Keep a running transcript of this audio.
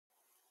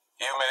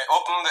You may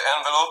open the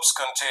envelopes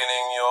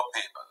containing your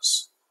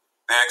papers.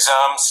 The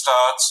exam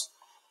starts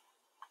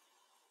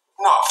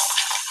now.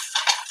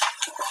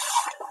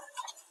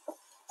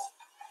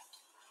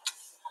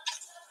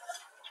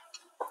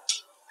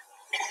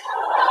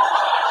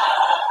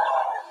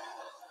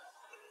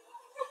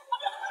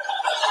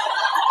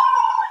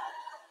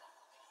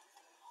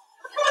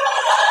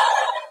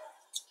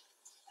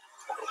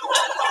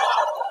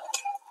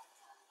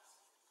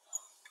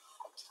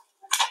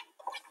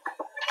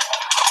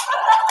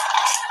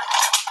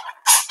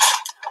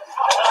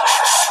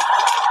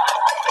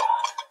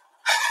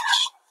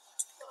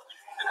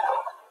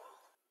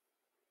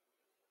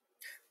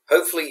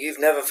 Hopefully you've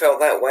never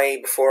felt that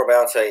way before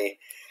about a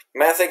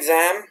math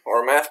exam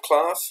or a math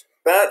class,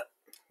 but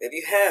if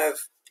you have,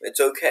 it's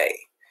okay.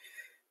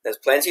 There's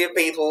plenty of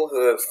people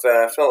who have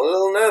felt a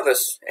little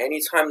nervous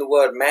anytime the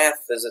word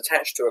math is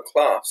attached to a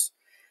class.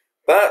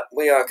 But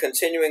we are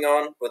continuing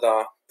on with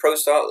our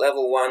ProStart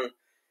Level 1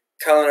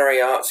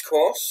 Culinary Arts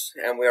course,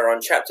 and we are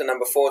on chapter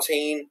number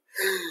 14,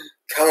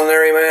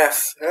 Culinary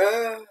Math.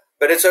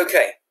 But it's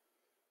okay,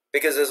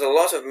 because there's a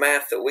lot of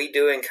math that we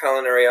do in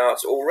culinary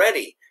arts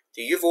already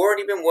that you've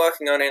already been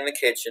working on in the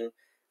kitchen,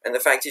 and the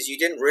fact is you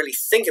didn't really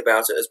think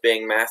about it as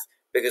being math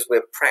because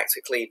we're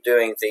practically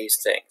doing these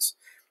things.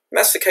 And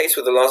that's the case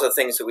with a lot of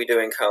things that we do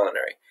in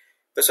culinary.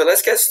 But so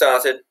let's get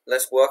started.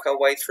 Let's work our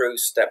way through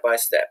step by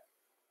step.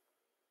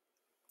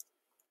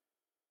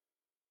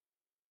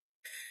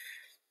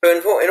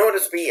 So in order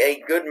to be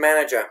a good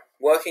manager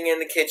working in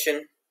the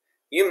kitchen,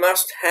 you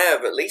must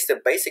have at least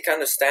a basic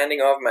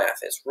understanding of math.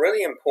 It's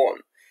really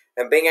important.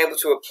 And being able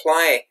to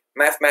apply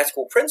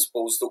mathematical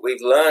principles that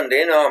we've learned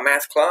in our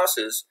math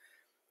classes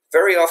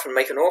very often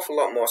make an awful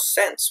lot more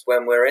sense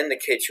when we're in the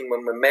kitchen,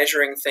 when we're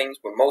measuring things,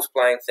 we're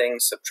multiplying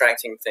things,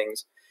 subtracting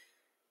things.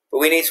 But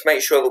we need to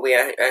make sure that we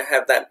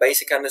have that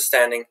basic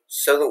understanding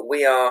so that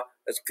we are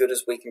as good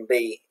as we can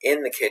be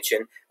in the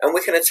kitchen and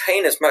we can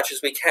attain as much as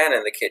we can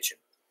in the kitchen.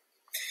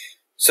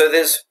 So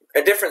there's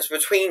a difference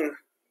between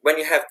when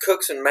you have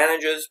cooks and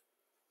managers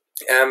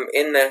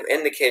in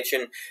the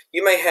kitchen.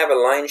 You may have a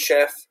line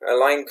chef, a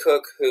line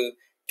cook who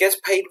gets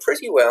paid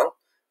pretty well.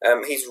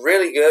 He's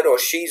really good or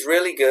she's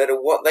really good at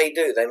what they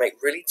do. They make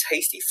really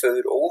tasty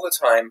food all the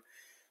time.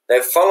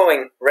 They're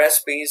following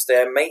recipes.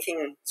 They're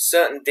making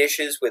certain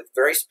dishes with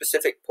very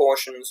specific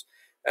portions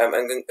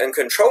and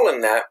controlling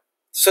that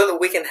so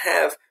that we can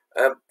have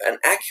an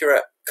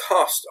accurate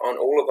cost on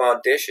all of our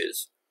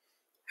dishes.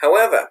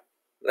 However,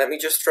 let me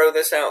just throw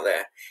this out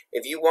there.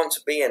 If you want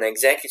to be an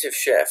executive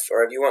chef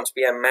or if you want to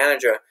be a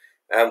manager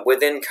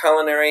within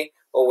culinary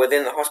or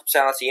within the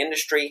hospitality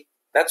industry,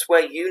 that's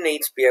where you need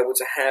to be able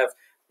to have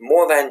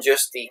more than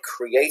just the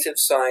creative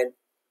side.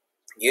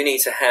 You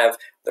need to have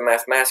the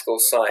mathematical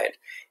side.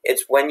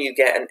 It's when you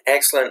get an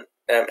excellent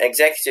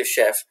executive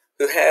chef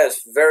who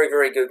has very,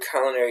 very good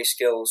culinary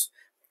skills,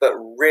 but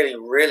really,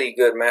 really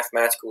good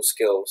mathematical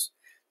skills,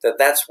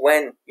 that's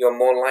when you're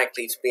more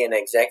likely to be an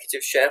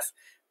executive chef,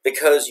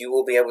 because you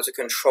will be able to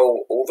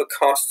control all the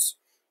costs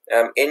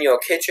in your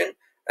kitchen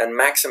and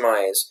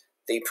maximize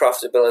the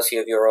profitability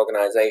of your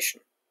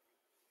organization.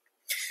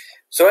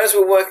 So as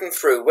we're working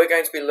through, we're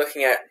going to be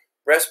looking at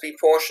recipe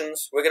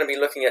portions. We're going to be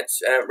looking at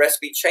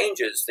recipe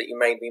changes that you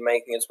may be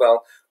making as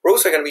well. We're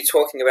also going to be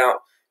talking about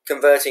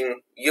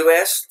converting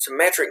US to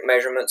metric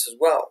measurements as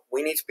well.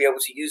 We need to be able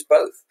to use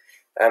both.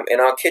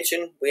 In our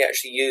kitchen, we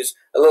actually use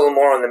a little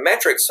more on the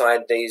metric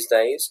side these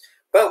days,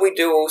 but we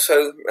do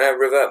also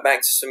revert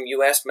back to some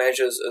US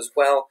measures as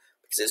well,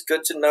 because it's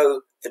good to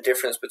know the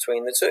difference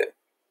between the two.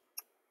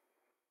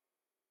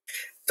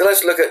 So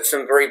let's look at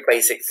some very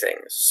basic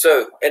things.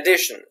 So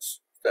additions.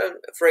 So,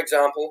 for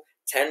example,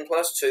 10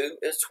 plus 2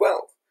 is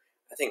 12.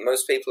 I think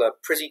most people are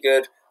pretty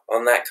good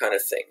on that kind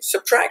of thing.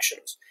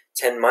 Subtractions.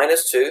 10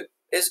 minus 2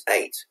 is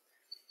 8.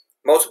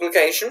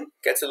 Multiplication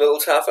gets a little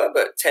tougher,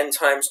 but 10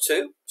 times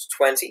 2 is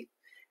 20.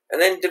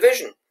 And then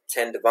division.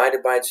 10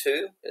 divided by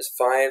 2 is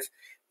 5.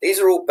 These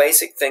are all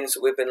basic things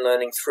that we've been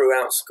learning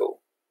throughout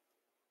school.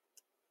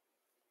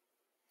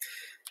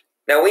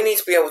 Now we need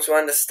to be able to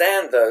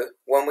understand, though,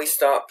 when we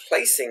start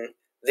placing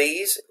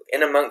these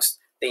in amongst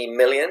the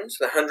millions,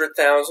 the hundred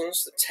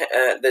thousands,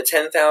 the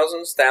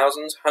 10,000s,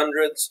 thousands,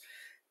 hundreds,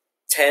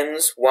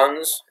 tens,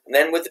 ones, and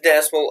then with the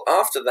decimal,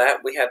 after that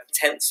we have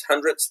tenths,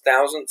 hundredths,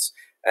 thousandths,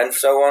 and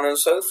so on and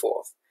so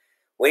forth.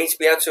 We need to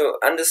be able to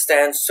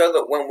understand so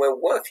that when we're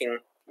working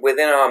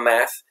within our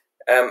math,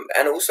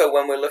 and also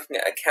when we're looking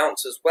at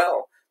accounts as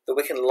well, that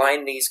we can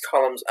line these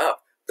columns up,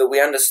 that we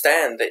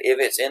understand that if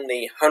it's in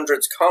the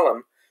hundreds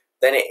column,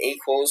 then it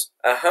equals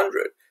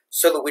 100,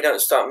 so that we don't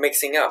start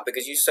mixing up,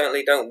 because you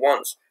certainly don't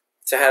want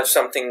to have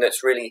something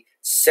that's really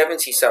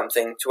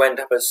 70-something to end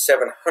up as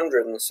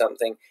 700 and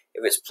something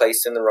if it's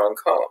placed in the wrong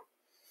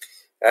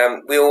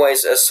column. We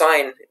always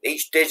assign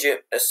each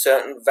digit a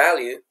certain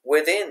value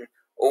within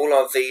all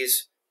of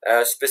these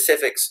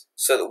specifics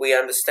so that we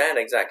understand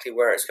exactly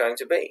where it's going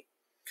to be.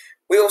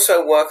 We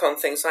also work on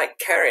things like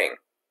carrying.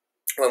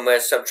 When we're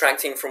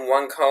subtracting from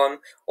one column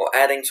or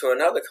adding to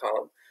another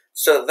column,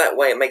 so that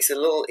way it makes it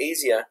a little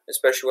easier,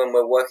 especially when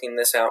we're working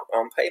this out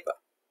on paper.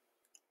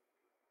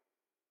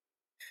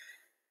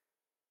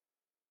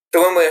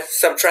 So when we're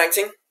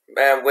subtracting,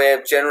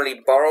 we're generally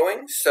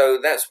borrowing, so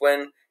that's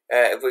when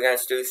if we're going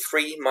to do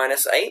 3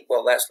 minus 8,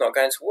 well, that's not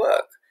going to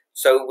work.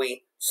 So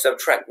we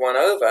subtract 1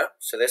 over,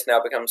 so this now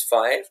becomes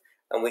 5,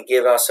 and we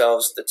give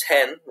ourselves the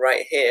 10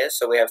 right here,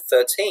 so we have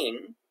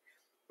 13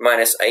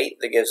 minus 8,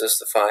 that gives us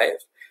the 5,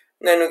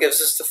 and then it gives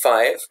us the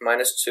 5,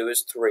 minus 2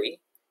 is 3,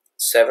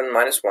 7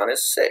 minus 1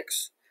 is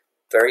 6.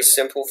 Very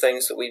simple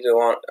things that we do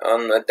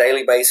on a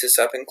daily basis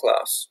up in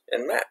class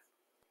in math.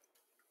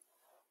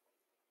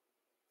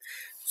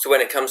 So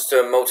when it comes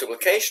to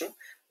multiplication,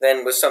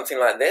 then with something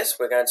like this,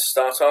 we're going to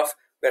start off,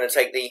 we're going to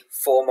take the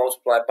 4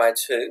 multiplied by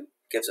 2,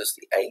 gives us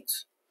the 8.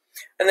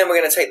 And then we're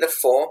going to take the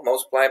 4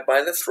 multiplied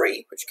by the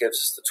 3, which gives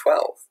us the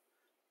 12.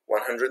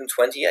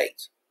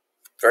 128.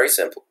 Very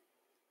simple.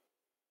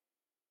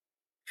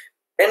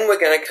 Then we're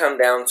going to come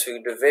down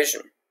to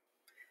division.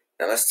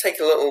 Now let's take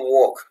a little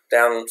walk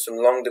down some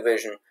long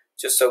division,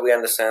 just so we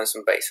understand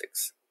some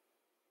basics.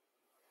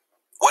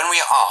 When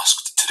we are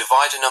asked to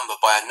divide a number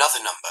by another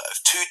number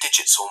of 2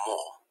 digits or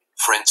more,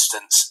 for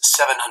instance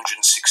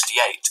 768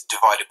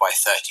 divided by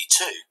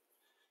 32,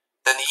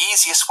 then the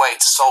easiest way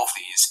to solve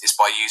these is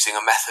by using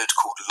a method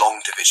called long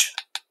division.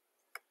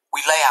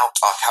 We lay out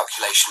our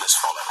calculation as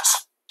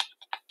follows.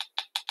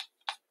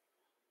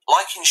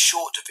 Like in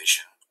short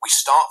division, we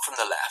start from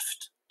the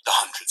left, the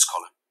hundreds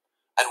column,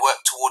 and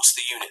work towards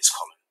the units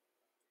column.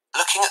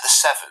 Looking at the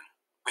 7,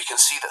 we can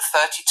see that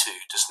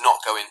 32 does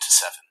not go into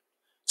 7.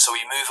 So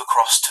we move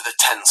across to the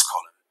tens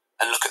column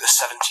and look at the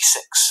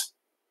 76.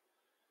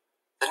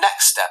 The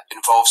next step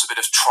involves a bit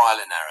of trial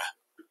and error.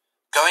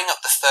 Going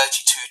up the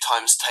 32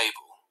 times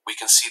table, we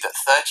can see that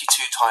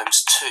 32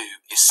 times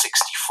 2 is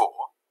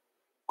 64,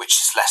 which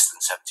is less than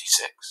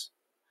 76,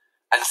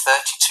 and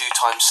 32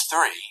 times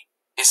 3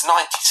 is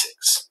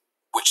 96,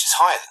 which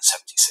is higher than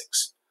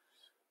 76.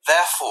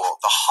 Therefore,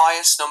 the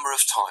highest number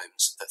of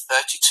times that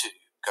 32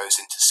 goes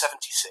into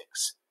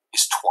 76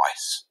 is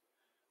twice.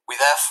 We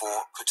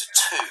therefore put a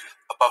 2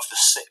 above the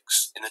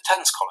 6 in the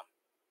tens column.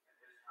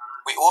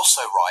 We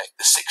also write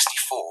the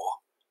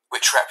 64,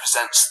 which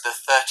represents the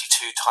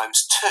 32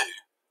 times 2,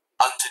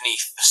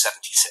 underneath the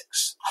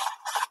 76.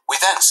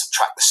 We then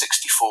subtract the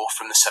 64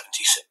 from the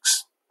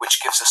 76,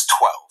 which gives us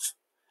 12,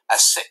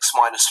 as 6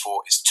 minus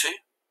 4 is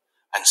 2,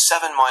 and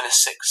 7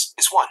 minus 6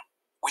 is 1.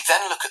 We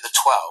then look at the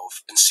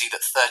 12 and see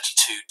that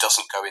 32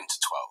 doesn't go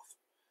into 12.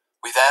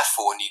 We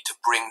therefore need to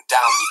bring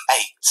down the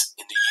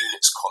 8 in the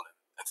units column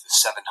of the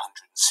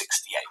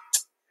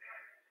 768.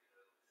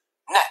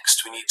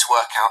 Next, we need to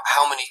work out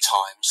how many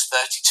times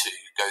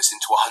 32 goes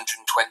into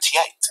 128.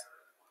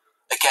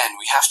 Again,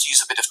 we have to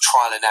use a bit of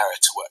trial and error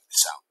to work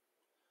this out.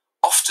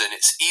 Often,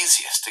 it's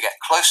easiest to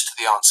get close to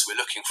the answer we're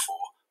looking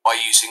for by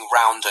using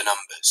rounder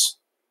numbers.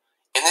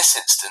 In this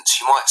instance,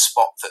 you might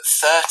spot that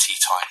 30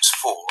 times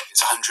 4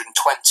 is 120,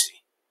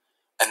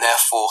 and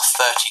therefore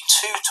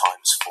 32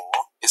 times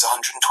 4 is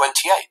 128.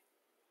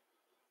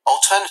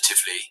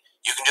 Alternatively,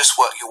 you can just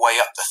work your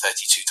way up the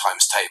 32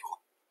 times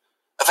table.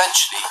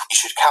 Eventually, you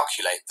should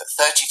calculate that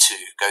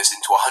 32 goes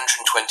into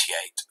 128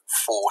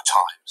 4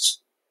 times.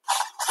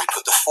 We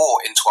put the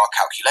 4 into our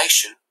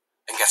calculation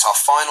and get our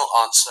final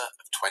answer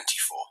of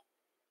 24.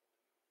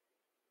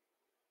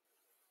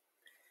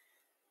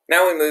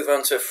 Now we move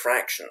on to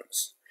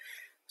fractions.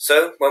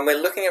 So when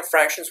we're looking at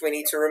fractions, we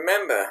need to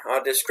remember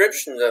our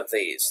descriptions of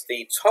these.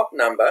 The top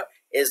number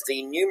is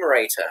the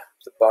numerator,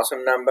 the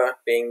bottom number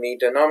being the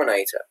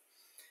denominator.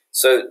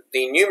 So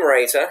the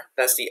numerator,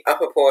 that's the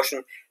upper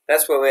portion,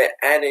 that's where we're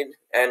added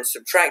and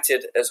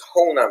subtracted as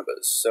whole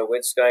numbers. So we're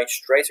just going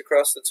straight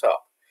across the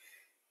top.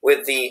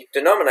 With the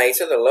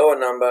denominator, the lower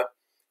number,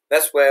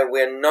 that's where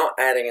we're not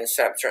adding and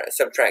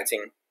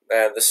subtracting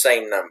the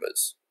same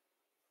numbers.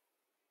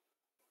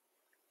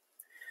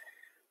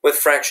 With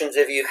fractions,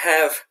 if you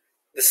have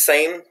the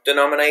same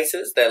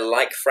denominators, they're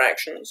like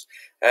fractions,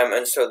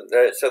 and so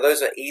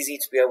those are easy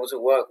to be able to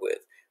work with.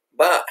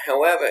 But,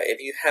 however,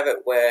 if you have it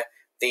where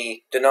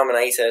the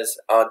denominators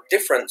are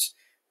different,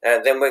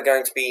 then we're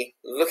going to be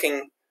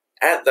looking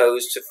at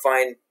those to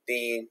find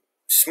the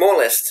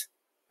smallest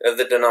of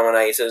the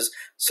denominators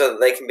so that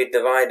they can be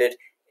divided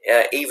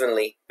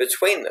evenly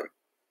between them.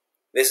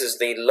 This is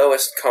the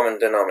lowest common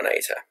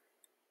denominator.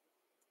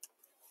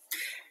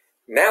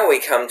 Now we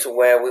come to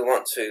where we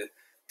want to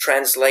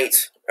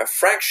translate a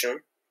fraction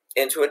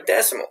into a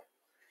decimal.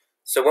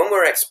 So when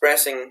we're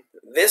expressing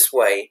this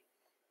way,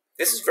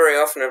 this is very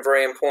often a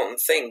very important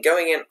thing,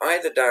 going in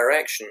either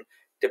direction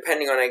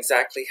depending on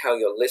exactly how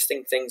you're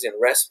listing things in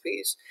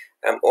recipes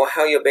or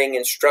how you're being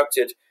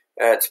instructed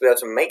to be able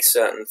to make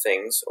certain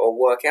things or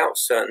work out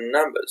certain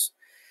numbers.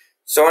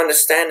 So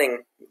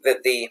understanding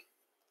that the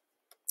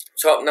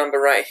top number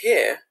right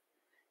here,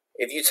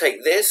 if you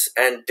take this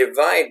and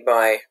divide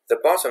by the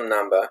bottom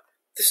number,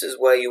 this is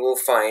where you will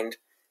find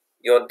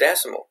your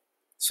decimal.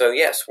 So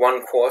yes,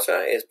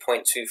 1/4 is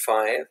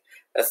 0.25,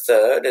 a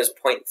third is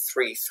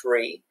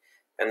 0.33,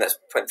 and that's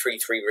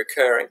 0.33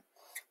 recurring.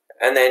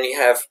 And then you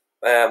have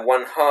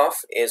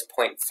 1/2 is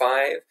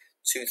 0.5,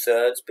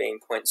 2/3 being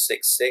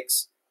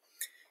 0.66.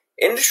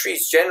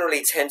 Industries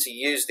generally tend to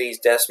use these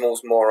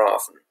decimals more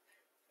often,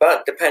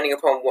 but depending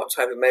upon what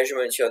type of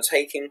measurements you're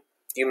taking,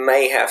 you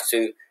may have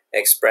to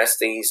express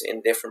these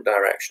in different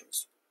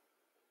directions.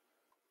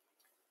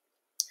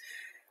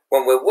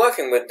 When we're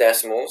working with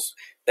decimals,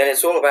 then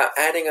it's all about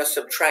adding or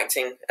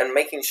subtracting and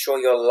making sure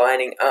you're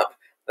lining up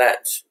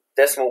that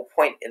decimal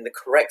point in the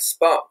correct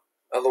spot.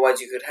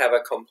 Otherwise, you could have a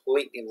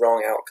completely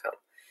wrong outcome.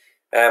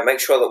 Make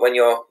sure that when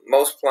you're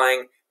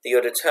multiplying, that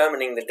you're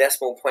determining the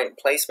decimal point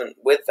placement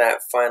with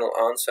that final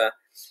answer,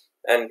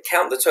 and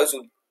count the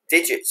total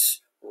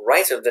digits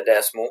right of the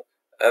decimal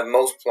of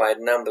multiplied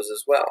numbers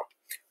as well.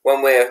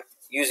 When we're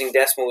using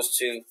decimals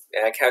to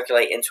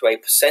calculate into a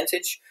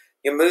percentage,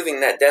 you're moving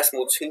that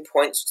decimal 2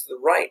 points to the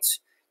right,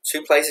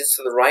 2 places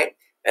to the right,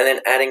 and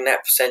then adding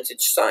that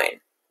percentage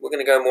sign. We're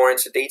going to go more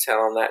into detail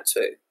on that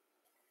too.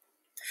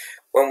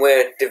 When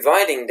we're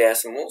dividing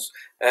decimals,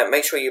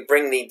 make sure you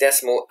bring the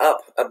decimal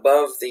up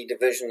above the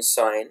division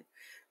sign,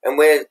 and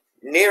we're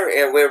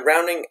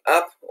rounding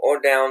up or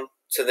down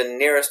to the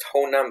nearest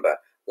whole number.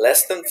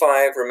 Less than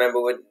 5, remember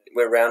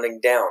we're rounding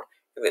down.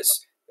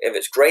 If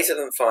it's greater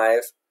than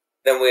 5,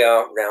 then we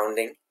are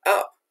rounding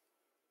up.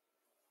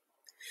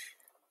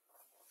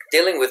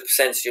 Dealing with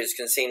percentages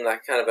can seem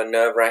like kind of a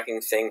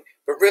nerve-wracking thing,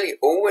 but really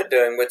all we're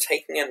doing, we're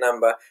taking a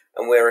number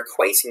and we're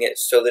equating it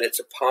so that it's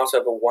a part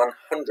of a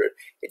 100.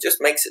 It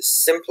just makes it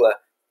simpler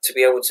to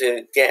be able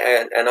to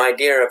get an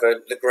idea of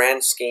the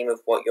grand scheme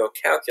of what you're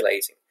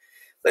calculating.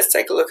 Let's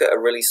take a look at a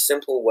really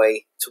simple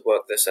way to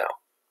work this out.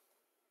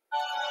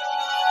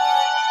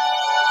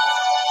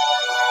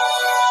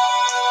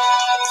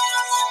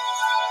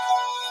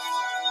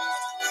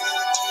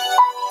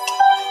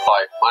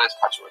 Hi, my name is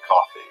Patrick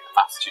McCarthy, a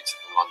maths tutor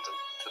from London.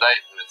 Today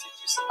I'm going to teach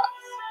you some maths.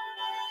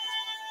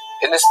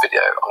 In this video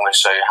I'm going to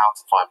show you how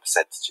to find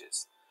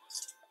percentages.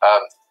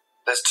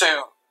 There's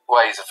two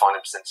ways of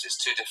finding percentages,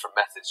 two different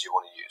methods you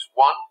want to use.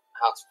 One,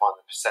 how to find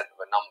the percent of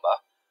a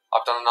number.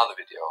 I've done another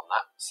video on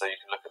that, so you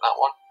can look at that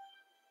one.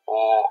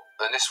 Or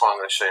in this one I'm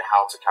going to show you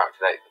how to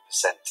calculate the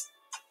percent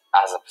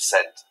as a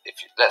percent.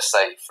 Let's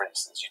say, for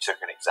instance, you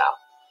took an exam.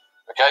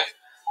 Okay,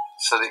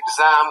 so the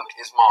exam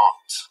is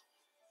marked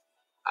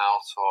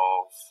out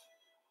of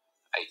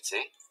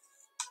 80,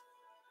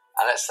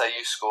 and let's say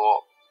you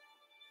score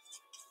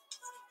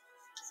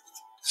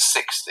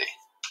 60.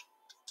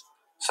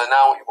 So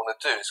now what you want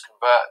to do is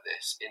convert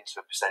this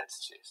into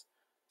percentages.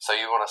 So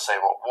you want to say,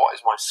 well, what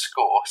is my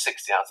score,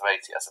 60 out of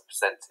 80 as a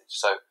percentage?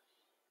 So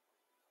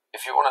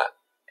if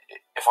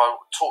I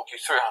talk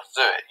you through how to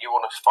do it, you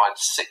want to find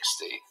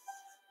 60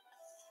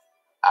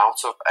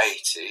 out of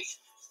 80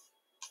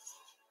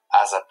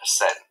 as a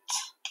percent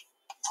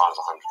times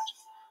 100.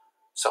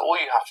 So all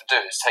you have to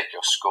do is take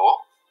your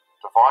score,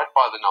 divide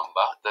by the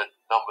number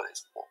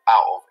that's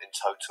out of in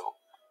total,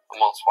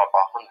 and multiply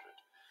by 100.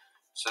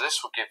 So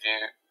this will give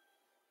you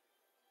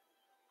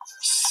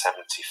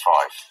 75%.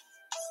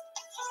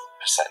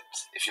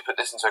 If you put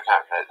this into a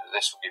calculator,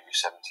 this will give you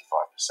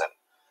 75%.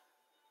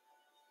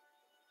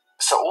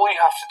 So all you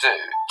have to do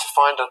to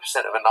find a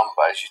percent of a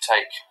number is you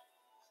take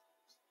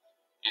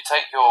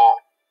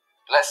your,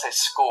 let's say,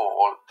 score,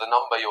 or the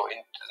number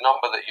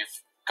that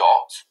you've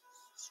got.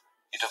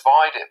 You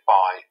divide it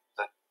by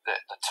the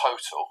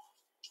total,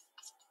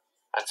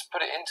 and to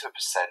put it into a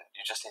percent,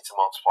 you just need to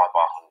multiply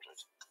by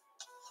 100.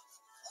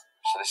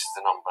 So this is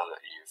the number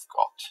that you've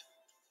got.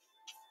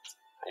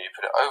 And you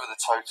put it over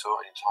the total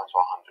and you times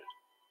by 100.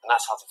 And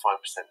that's how to find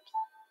percent.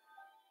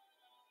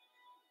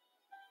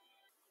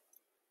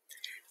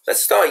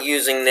 Let's start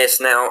using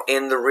this now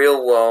in the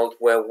real world,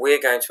 where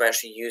we're going to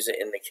actually use it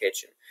in the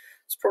kitchen.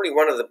 It's probably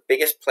one of the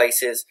biggest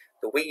places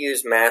that we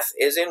use math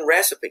is in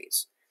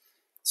recipes.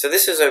 So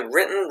this is a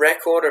written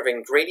record of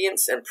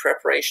ingredients and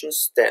preparation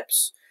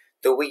steps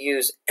that we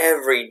use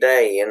every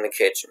day in the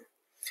kitchen.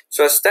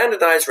 So a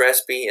standardized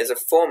recipe is a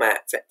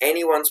format for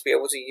anyone to be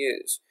able to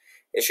use.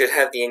 It should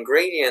have the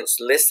ingredients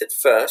listed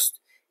first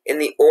in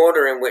the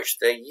order in which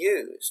they're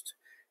used,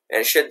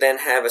 and should then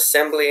have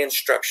assembly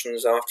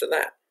instructions after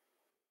that.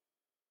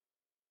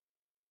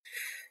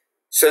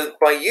 So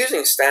by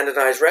using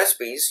standardized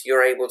recipes,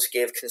 you're able to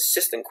give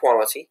consistent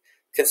quality,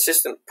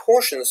 consistent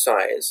portion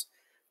size.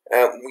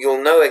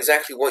 You'll know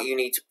exactly what you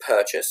need to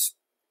purchase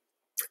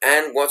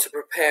and what to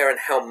prepare and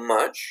how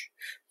much.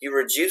 You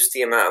reduce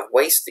the amount of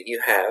waste that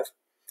you have,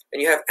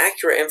 and you have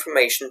accurate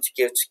information to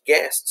give to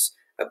guests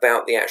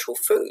about the actual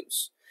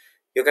foods.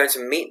 You're going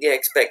to meet the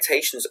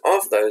expectations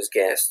of those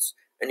guests,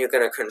 and you're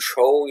going to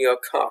control your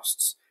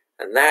costs.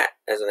 And that,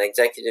 as an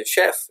executive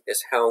chef,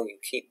 is how you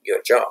keep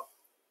your job.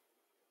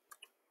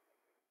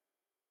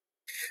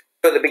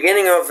 So at the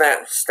beginning of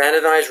that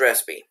standardized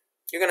recipe,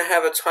 you're going to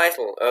have a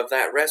title of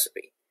that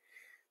recipe.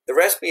 The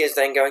recipe is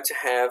then going to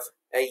have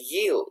a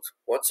yield.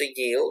 What's a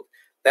yield?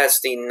 That's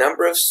the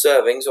number of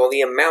servings, or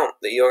the amount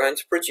that you're going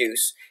to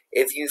produce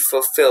if you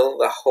fulfill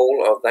the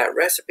whole of that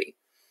recipe.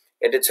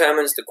 It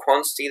determines the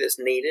quantity that's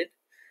needed,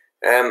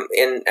 and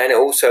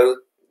also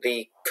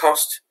the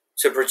cost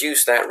to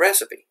produce that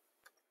recipe.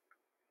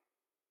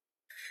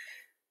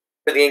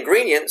 So the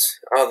ingredients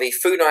are the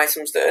food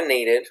items that are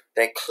needed.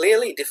 They're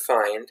clearly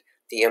defined.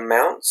 The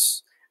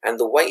amounts and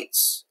the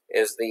weights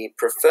is the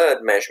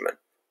preferred measurement,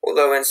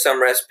 although in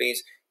some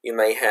recipes you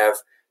may have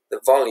the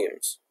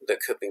volumes that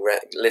could be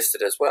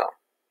listed as well.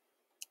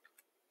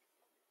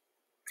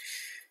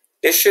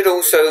 This should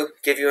also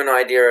give you an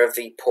idea of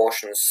the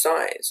portion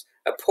size.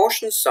 A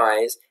portion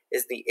size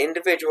is the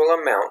individual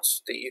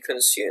amounts that you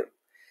consume.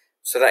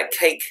 So that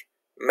cake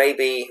may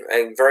be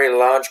a very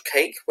large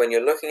cake when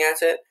you're looking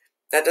at it.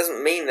 That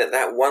doesn't mean that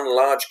that one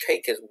large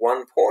cake is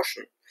one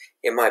portion.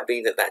 It might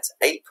be that that's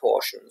 8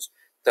 portions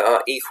that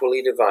are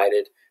equally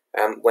divided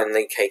when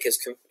the cake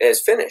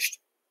is finished.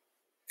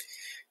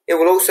 It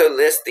will also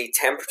list the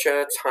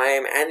temperature,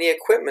 time, and the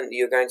equipment that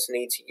you're going to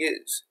need to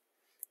use.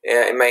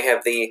 It may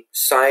have the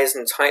size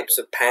and types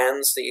of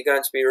pans that you're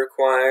going to be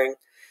requiring.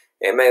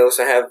 It may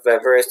also have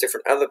various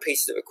different other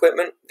pieces of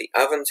equipment, the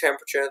oven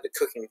temperature, the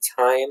cooking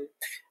time,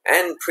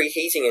 and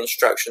preheating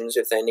instructions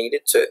if they're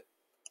needed too.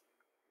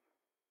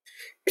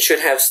 It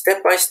should have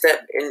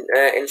step-by-step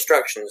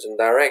instructions and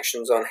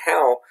directions on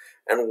how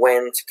and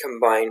when to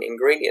combine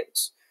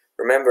ingredients.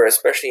 Remember,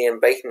 especially in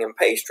baking and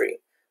pastry,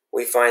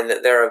 we find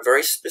that there are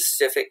very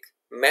specific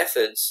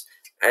methods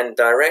and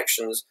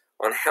directions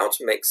on how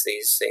to mix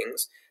these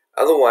things.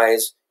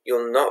 Otherwise,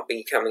 you'll not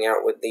be coming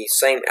out with the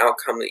same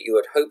outcome that you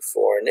had hoped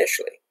for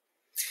initially.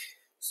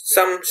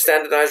 Some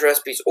standardized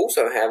recipes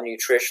also have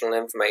nutritional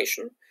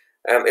information.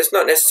 It's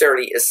not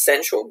necessarily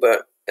essential,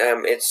 but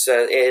it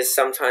is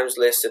sometimes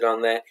listed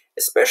on there,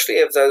 especially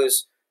if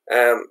those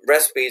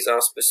recipes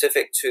are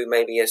specific to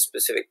maybe a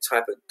specific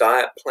type of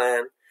diet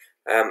plan,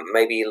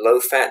 maybe a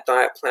low-fat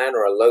diet plan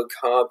or a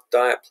low-carb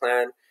diet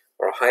plan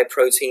or a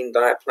high-protein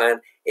diet plan.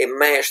 It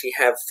may actually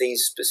have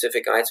these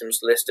specific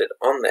items listed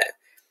on there.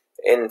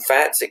 In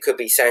fats, it could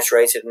be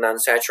saturated and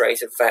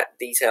unsaturated fat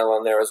detail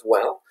on there as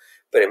well,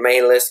 but it may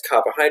list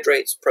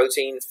carbohydrates,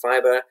 protein,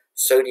 fiber,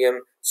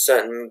 sodium,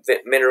 certain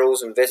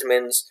minerals and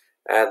vitamins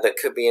that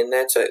could be in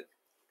there too.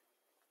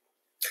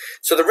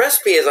 So the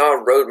recipe is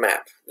our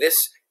roadmap.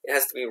 This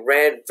has to be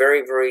read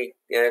very, very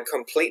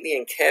completely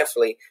and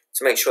carefully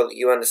to make sure that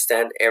you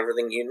understand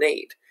everything you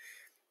need.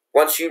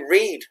 Once you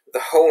read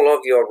the whole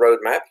of your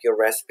roadmap, your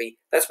recipe,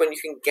 that's when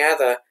you can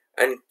gather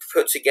and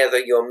put together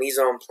your mise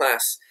en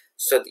place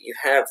so that you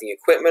have the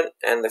equipment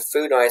and the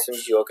food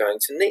items you're going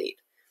to need.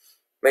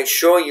 Make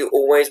sure you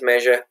always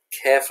measure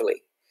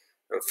carefully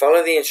and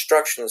follow the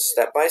instructions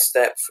step by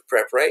step for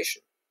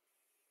preparation.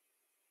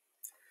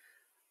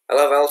 I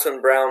love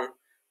Alton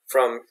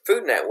from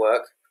Food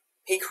Network.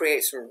 He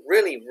creates some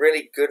really,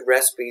 really good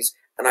recipes,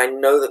 and I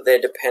know that they're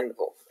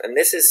dependable. And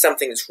this is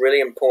something that's really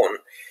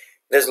important.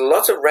 There's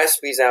lots of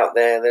recipes out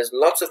there. There's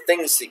lots of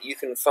things that you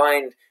can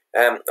find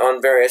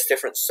on various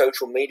different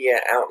social media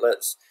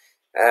outlets.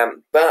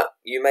 But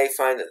you may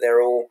find that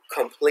they're all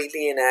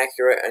completely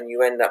inaccurate and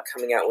you end up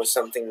coming out with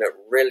something that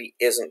really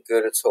isn't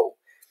good at all.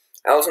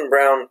 Alton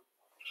Brown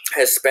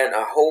has spent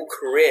a whole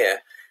career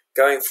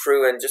going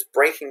through and just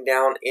breaking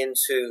down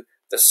into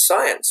the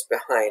science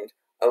behind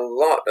a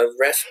lot of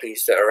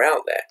recipes that are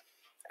out there.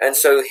 And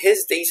so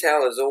his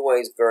detail is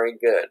always very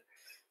good.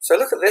 So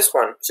look at this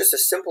one, just a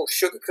simple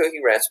sugar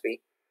cookie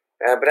recipe.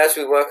 But as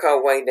we work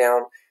our way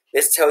down,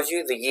 this tells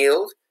you the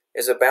yield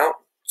is about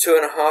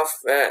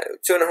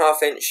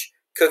 2.5 inch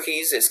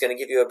cookies. It's going to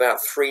give you about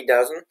 3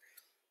 dozen.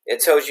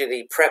 It tells you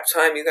the prep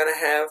time you're going to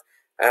have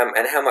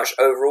and how much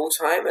overall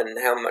time and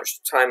how much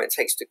time it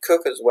takes to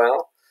cook as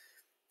well.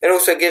 It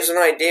also gives an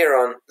idea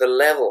on the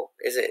level.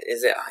 Is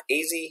it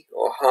easy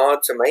or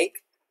hard to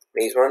make?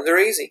 These ones are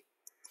easy.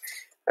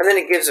 And then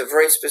it gives a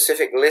very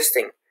specific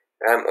listing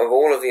of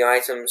all of the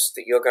items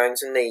that you're going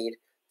to need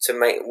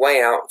to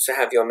weigh out to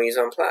have your mise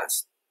en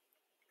place.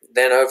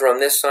 Then over on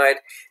this side,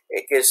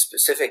 it gives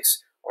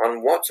specifics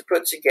on what to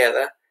put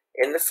together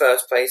in the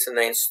first place, and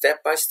then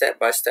step by step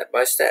by step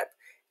by step.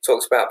 It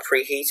talks about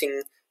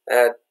preheating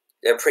the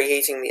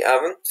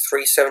oven to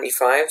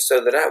 375 so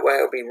that way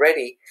it'll be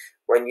ready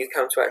when you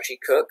come to actually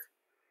cook.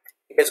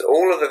 It gives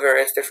all of the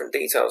various different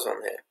details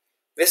on here.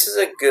 This is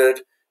a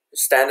good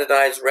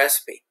standardized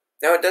recipe.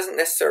 Now, it doesn't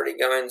necessarily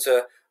go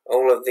into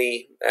all of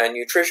the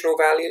nutritional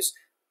values,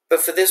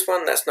 but for this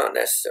one, that's not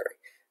necessary.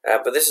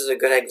 But this is a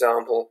good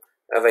example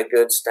of a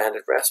good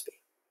standard recipe.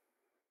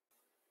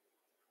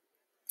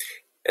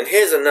 And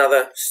here's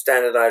another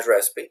standardized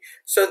recipe.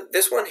 So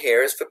this one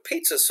here is for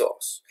pizza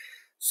sauce.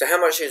 So how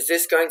much is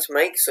this going to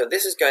make? So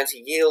this is going to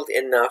yield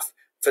enough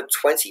for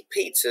 20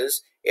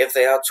 pizzas if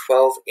they are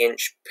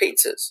 12-inch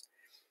pizzas.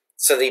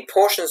 So the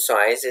portion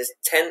size is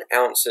 10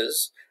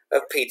 ounces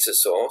of pizza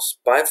sauce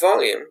by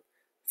volume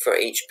for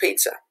each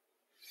pizza.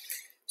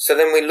 So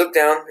then we look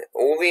down,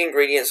 all the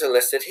ingredients are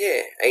listed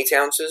here. 8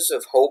 ounces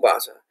of whole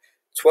butter,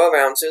 12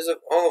 ounces of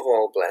olive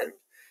oil blend,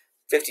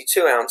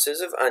 52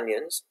 ounces of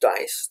onions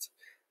diced,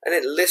 and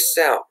it lists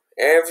out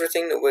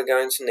everything that we're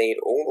going to need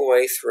all the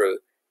way through,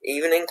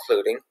 even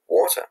including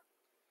water.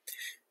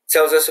 It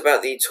tells us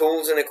about the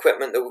tools and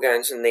equipment that we're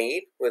going to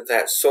need with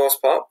that sauce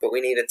pot, but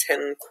we need a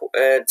 10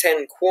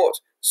 quart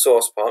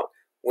sauce pot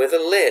with a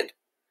lid.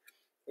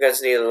 we're going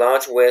to need a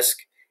large whisk,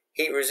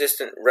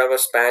 heat-resistant rubber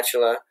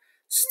spatula,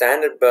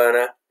 standard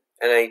burner,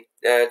 and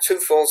 2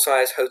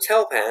 full-size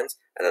hotel pans,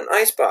 and an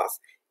ice bath.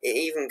 It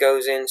even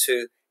goes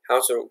into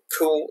how to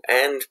cool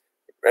and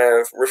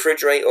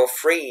refrigerate or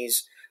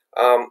freeze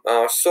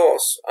our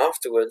sauce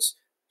afterwards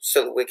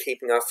so that we're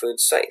keeping our food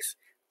safe.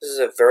 This is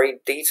a very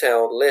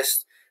detailed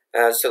list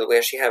so that we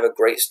actually have a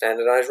great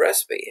standardized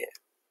recipe here.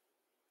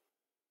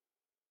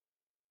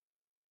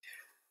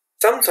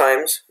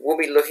 Sometimes we'll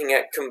be looking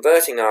at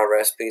converting our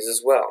recipes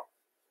as well.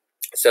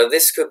 So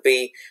this could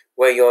be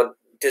where your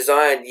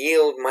desired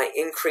yield might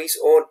increase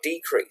or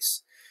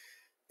decrease.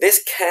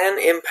 This can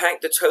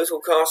impact the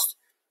total cost,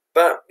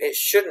 but it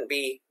shouldn't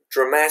be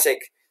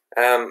dramatic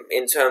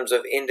in terms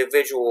of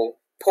individual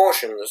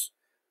portions.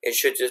 It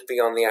should just be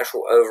on the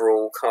actual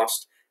overall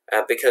cost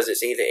because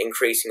it's either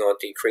increasing or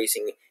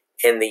decreasing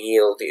in the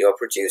yield that you're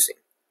producing.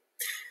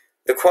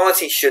 The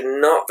quality should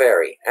not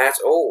vary at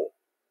all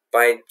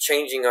by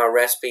changing our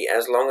recipe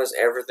as long as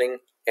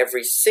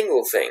every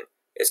single thing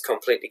is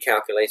completely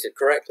calculated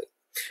correctly.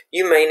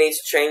 You may need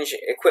to change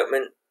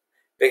equipment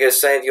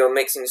because, say, if you're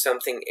mixing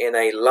something in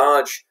a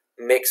large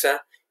mixer,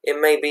 it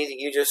may be that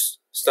you just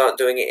start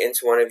doing it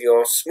into one of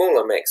your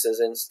smaller mixers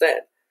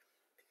instead.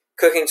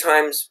 Cooking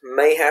times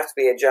may have to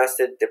be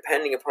adjusted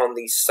depending upon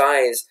the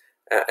size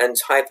and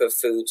type of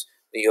foods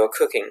that you're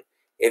cooking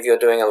if you're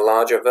doing a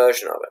larger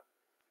version of it.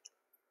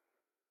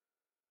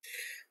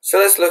 So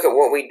let's look at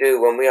what we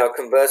do when we are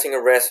converting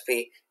a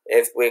recipe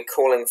if we're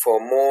calling for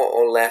more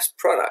or less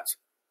product.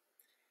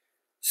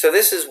 So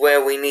this is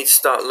where we need to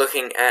start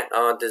looking at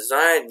our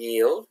desired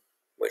yield,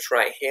 which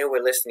right here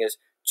we're listing as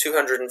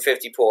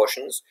 250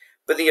 portions,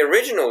 but the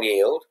original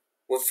yield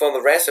for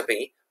the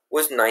recipe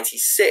was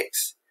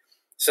 96.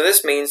 So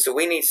this means that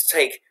we need to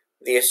take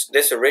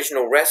this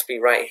original recipe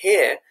right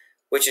here,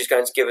 which is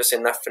going to give us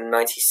enough for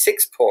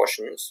 96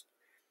 portions.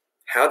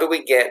 How do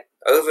we get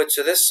over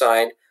to this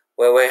side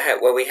where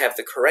we have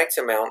the correct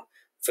amount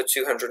for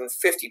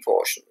 250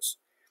 portions?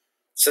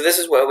 So this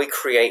is where we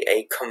create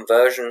a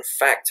conversion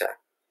factor.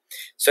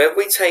 So if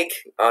we take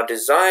our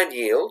desired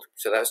yield,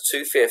 so that's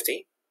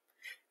 250,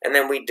 and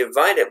then we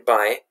divide it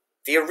by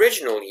the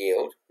original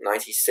yield,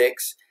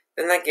 96,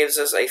 then that gives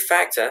us a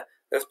factor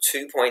of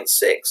 2.6.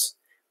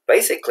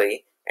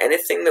 Basically,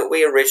 anything that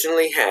we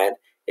originally had,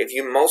 if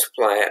you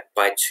multiply it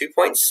by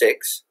 2.6,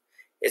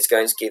 it's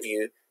going to give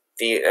you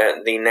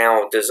the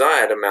now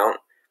desired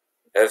amount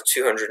of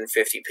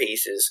 250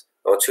 pieces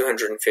or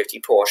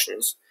 250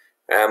 portions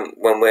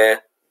when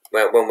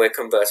we're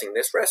converting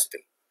this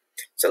recipe.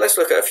 So let's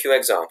look at a few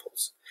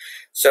examples.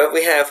 So if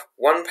we have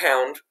 1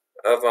 pound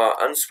of our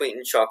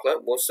unsweetened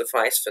chocolate will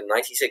suffice for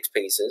 96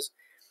 pieces,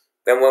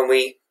 then when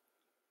we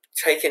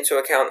take into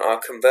account our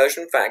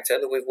conversion factor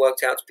that we've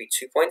worked out to be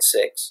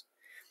 2.6,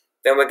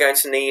 then we're going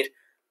to need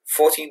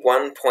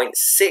 41.6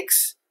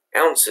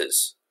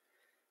 ounces.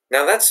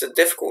 Now that's a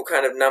difficult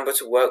kind of number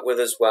to work with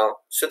as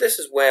well. So this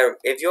is where,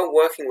 if you're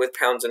working with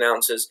pounds and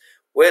ounces,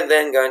 we're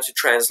then going to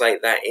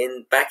translate that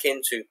back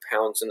into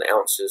pounds and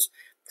ounces,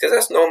 because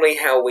that's normally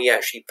how we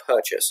actually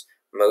purchase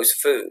most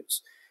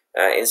foods.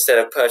 Instead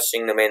of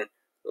purchasing them in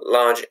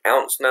large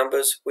ounce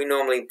numbers, we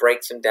normally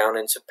break them down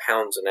into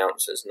pounds and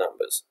ounces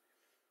numbers.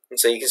 And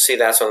so you can see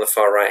that's on the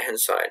far right hand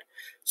side.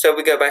 So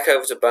we go back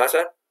over to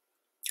butter.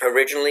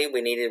 Originally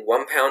we needed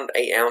 1 pound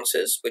 8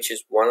 ounces, which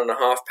is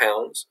 1.5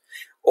 pounds,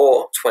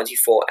 or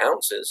 24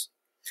 ounces.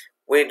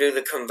 We do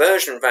the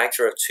conversion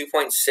factor of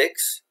 2.6,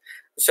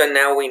 so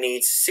now we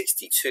need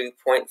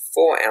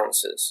 62.4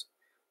 ounces,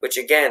 which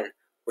again,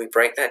 we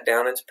break that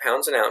down into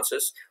pounds and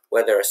ounces,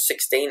 where there are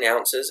 16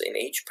 ounces in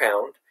each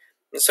pound,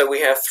 and so we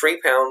have 3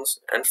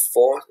 pounds and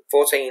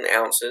 14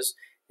 ounces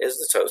is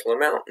the total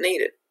amount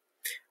needed.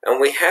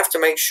 And we have to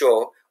make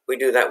sure we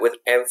do that with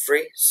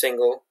every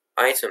single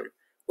item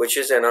which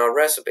is in our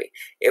recipe.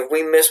 If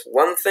we miss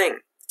one thing,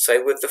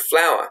 say with the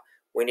flour,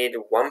 we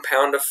needed 1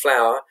 pound of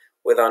flour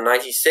with our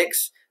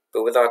 96,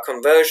 but with our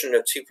conversion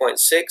of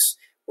 2.6,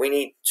 we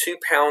need 2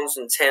 pounds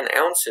and 10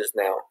 ounces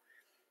now.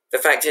 The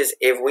fact is,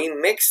 if we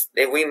missed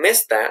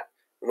that,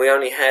 and we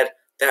only had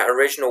that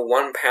original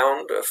 1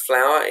 pound of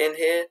flour in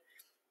here,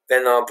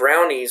 then our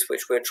brownies,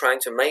 which we're trying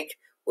to make,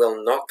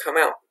 will not come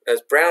out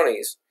as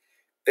brownies,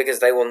 because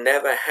they will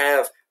never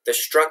have the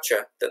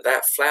structure that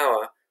that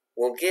flour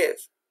will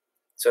give.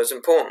 So it's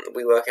important that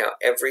we work out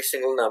every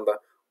single number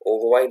all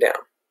the way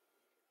down.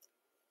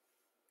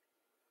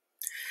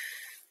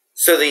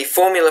 So the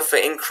formula for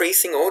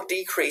increasing or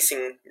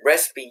decreasing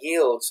recipe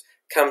yields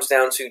comes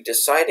down to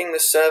deciding the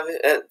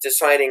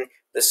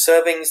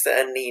servings that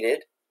are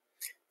needed.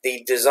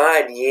 The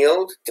desired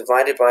yield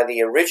divided by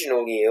the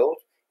original yield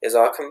is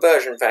our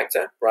conversion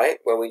factor, right?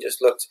 Where we just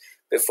looked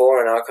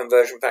before and our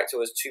conversion factor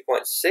was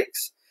 2.6.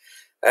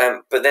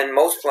 But then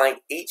multiplying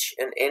each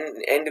and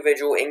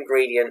individual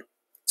ingredient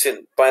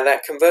by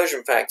that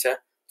conversion factor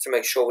to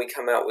make sure we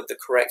come out with the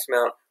correct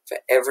amount for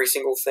every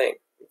single thing.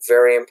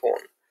 Very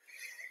important.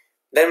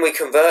 Then we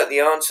convert the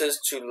answers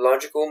to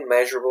logical,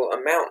 measurable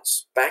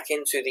amounts back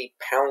into the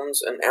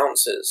pounds and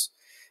ounces.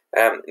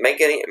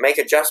 Make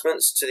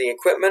adjustments to the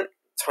equipment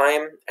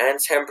time and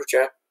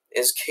temperature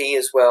is key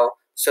as well,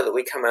 so that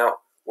we come out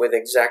with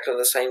exactly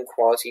the same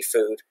quality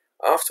food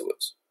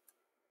afterwards.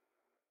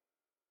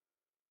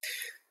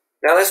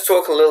 Now let's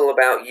talk a little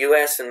about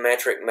US and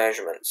metric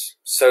measurements.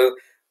 So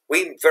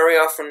we very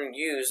often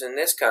use in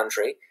this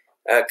country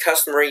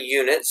customary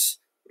units.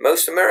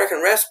 Most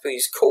American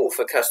recipes call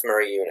for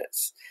customary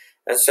units.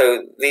 And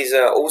so these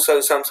are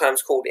also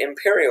sometimes called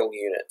imperial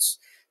units.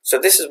 So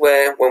this is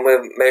where, when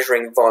we're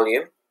measuring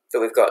volume, that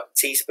we've got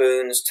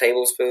teaspoons,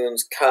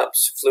 tablespoons,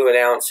 cups, fluid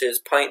ounces,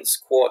 pints,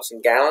 quarts,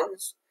 and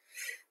gallons.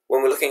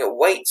 When we're looking at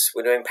weights,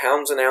 we're doing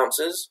pounds and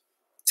ounces.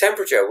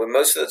 Temperature, where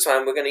most of the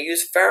time we're going to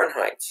use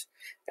Fahrenheit.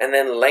 And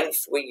then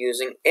length, we're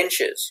using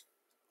inches.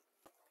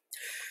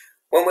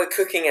 When we're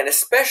cooking and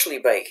especially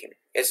baking,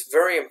 it's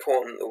very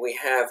important that we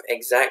have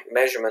exact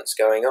measurements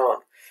going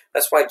on.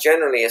 That's why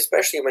generally,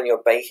 especially when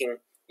you're baking,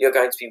 you're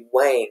going to be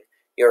weighing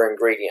your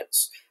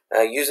ingredients.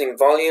 Using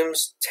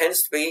volumes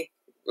tends to be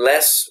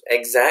less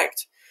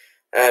exact.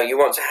 You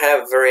want to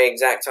have very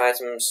exact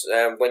items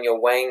when you're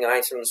weighing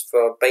items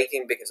for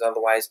baking, because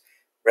otherwise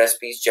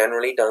recipes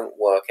generally don't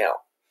work out.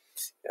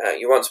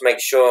 You want to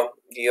make sure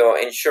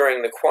you're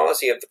ensuring the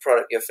quality of the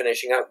product you're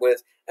finishing up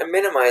with and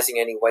minimizing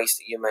any waste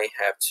that you may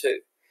have too.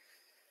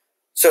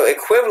 So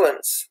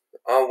equivalents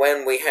are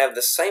when we have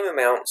the same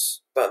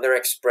amounts but they're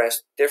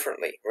expressed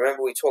differently.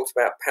 Remember, we talked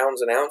about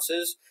pounds and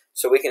ounces,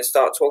 so we can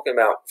start talking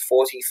about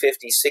 40,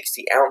 50,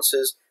 60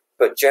 ounces,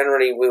 but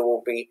generally we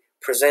will be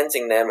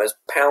presenting them as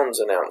pounds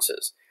and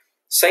ounces.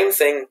 Same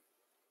thing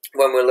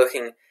when we're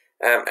looking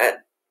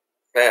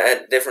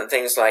at different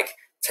things like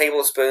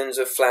tablespoons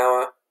of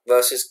flour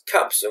versus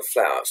cups of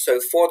flour. So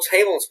 4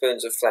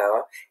 tablespoons of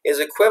flour is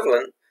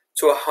equivalent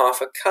to a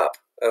half a cup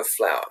of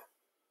flour.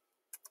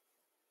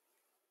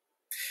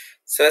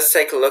 So let's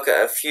take a look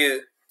at a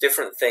few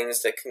different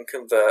things that can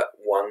convert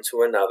one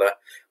to another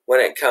when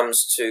it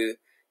comes to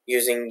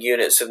using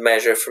units of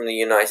measure from the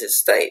United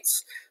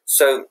States.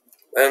 So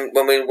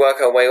when we work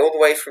our way all the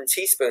way from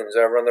teaspoons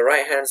over on the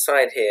right hand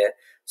side here,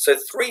 so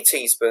 3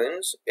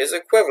 teaspoons is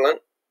equivalent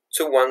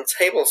to 1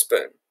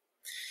 tablespoon.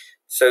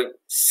 So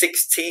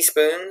 6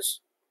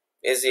 teaspoons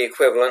is the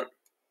equivalent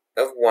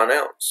of 1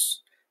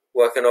 ounce.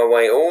 Working our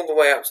way all the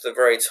way up to the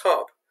very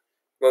top,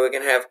 where we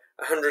can have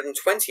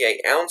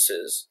 128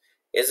 ounces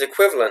is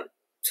equivalent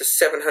to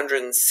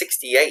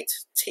 768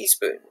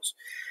 teaspoons.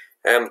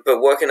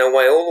 But working our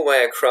way all the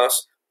way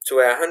across to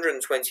our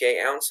 128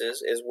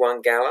 ounces is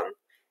 1 gallon.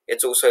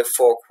 It's also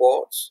 4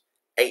 quarts,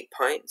 8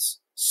 pints,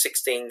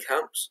 16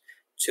 cups,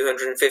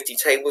 250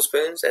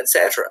 tablespoons,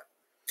 etc.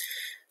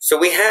 So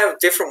we have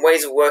different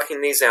ways of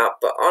working these out,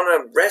 but on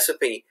a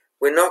recipe,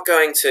 we're not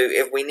going to,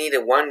 if we need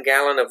a 1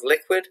 gallon of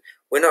liquid,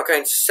 we're not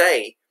going to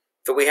say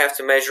that we have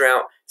to measure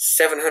out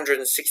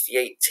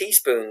 768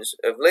 teaspoons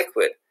of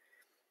liquid.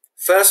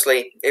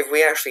 Firstly, if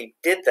we actually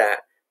did that,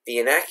 the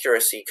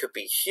inaccuracy could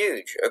be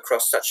huge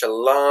across such a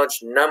large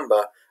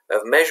number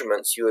of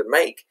measurements you would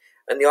make,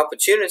 and the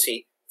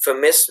opportunity for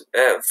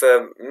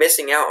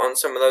missing out on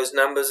some of those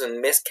numbers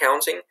and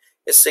miscounting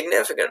is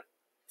significant.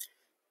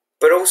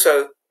 But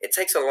also, it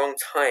takes a long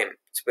time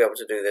to be able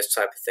to do this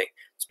type of thing.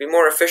 To be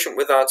more efficient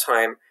with our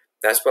time,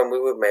 that's when we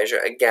would measure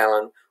a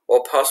gallon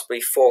or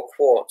possibly 4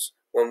 quarts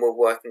when we're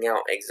working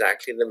out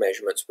exactly the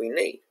measurements we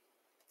need.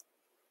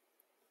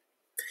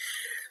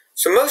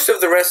 So most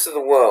of the rest of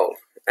the world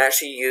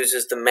actually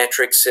uses the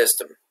metric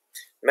system.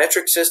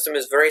 Metric system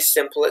is very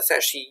simple. It's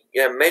actually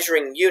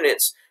measuring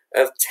units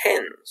of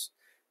tens.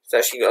 It's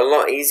actually a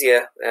lot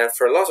easier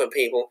for a lot of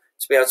people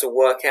to be able to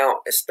work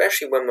out,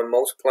 especially when we're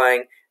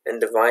multiplying and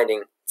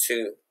dividing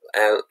to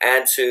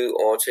add to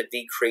or to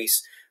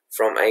decrease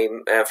from a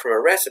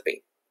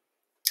recipe.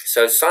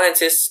 So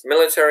scientists,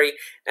 military,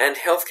 and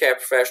healthcare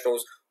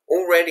professionals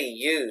already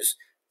use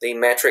the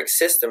metric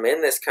system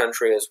in this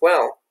country as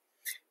well.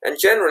 And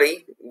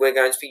generally, we're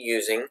going to be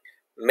using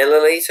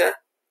milliliter,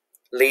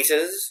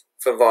 liters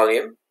for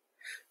volume.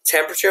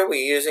 Temperature, we're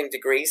using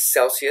degrees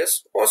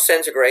Celsius, or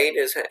centigrade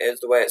is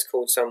the way it's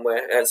called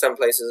somewhere, some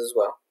places as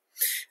well.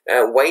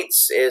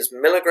 Weights is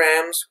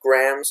milligrams,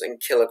 grams,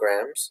 and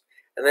kilograms.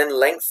 And then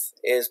length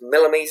is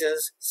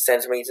millimeters,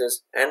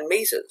 centimeters, and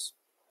meters.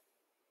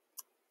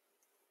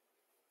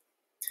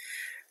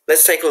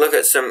 Let's take a look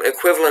at some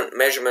equivalent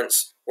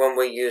measurements when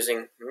we're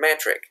using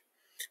metric.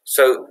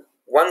 So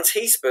 1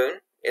 teaspoon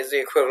is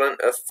the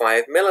equivalent of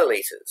 5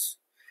 milliliters.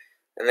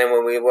 And then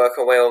when we work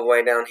our way all the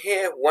way down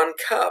here, 1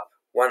 cup,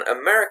 1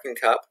 American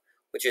cup,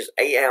 which is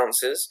 8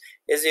 ounces,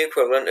 is the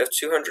equivalent of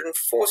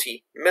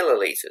 240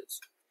 milliliters.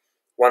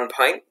 1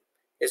 pint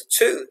is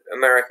 2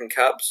 American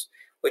cups,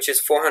 which is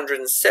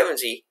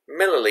 470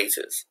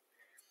 milliliters.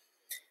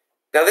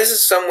 Now this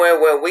is somewhere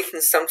where we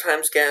can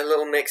sometimes get a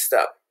little mixed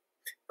up,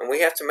 and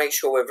we have to make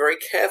sure we're very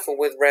careful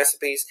with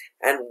recipes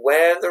and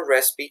where the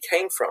recipe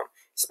came from,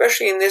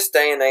 especially in this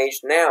day and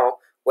age now,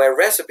 where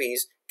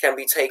recipes can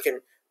be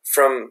taken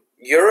from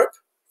Europe,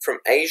 from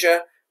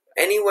Asia,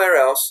 anywhere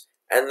else,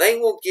 and they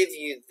will give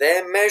you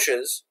their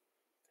measures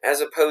as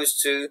opposed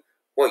to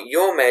what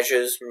your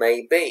measures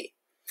may be.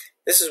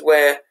 This is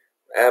where,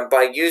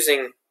 by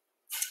using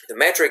The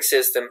metric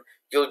system,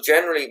 you'll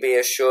generally be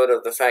assured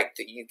of the fact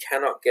that you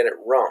cannot get it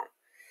wrong.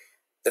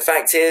 The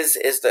fact is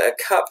that a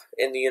cup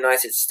in the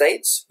United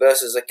States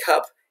versus a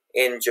cup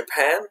in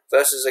Japan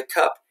versus a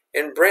cup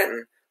in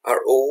Britain are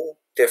all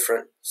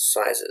different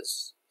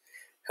sizes.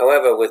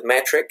 However, with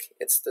metric,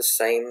 it's the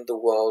same the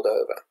world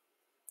over.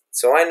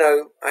 So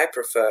I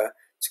prefer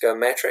to go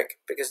metric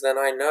because then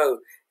I know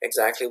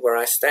exactly where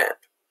I stand.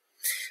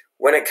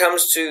 When it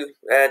comes to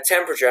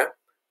temperature,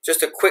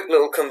 just a quick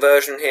little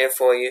conversion here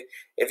for you.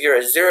 If you're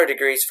at 0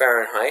 degrees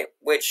Fahrenheit,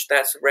 which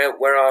that's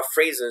where our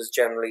freezers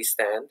generally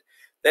stand,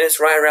 then it's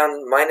right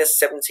around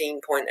minus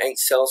 17.8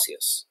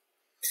 Celsius.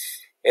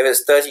 If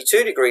it's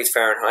 32 degrees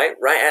Fahrenheit,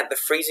 right at the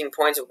freezing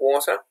point of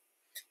water,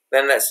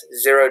 then that's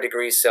 0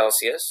 degrees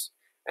Celsius.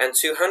 And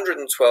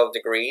 212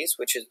 degrees,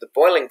 which is the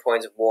boiling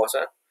point of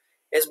water,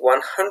 is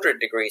 100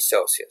 degrees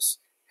Celsius.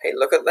 Hey,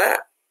 look at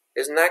that.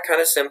 Isn't that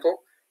kind of simple?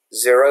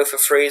 0 for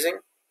freezing,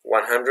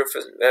 100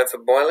 for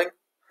boiling.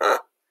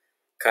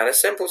 Kind of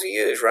simple to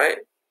use, right?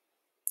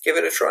 Give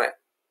it a try.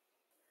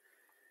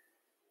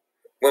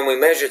 When we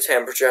measure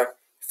temperature,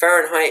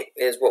 Fahrenheit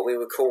is what we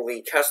would call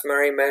the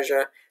customary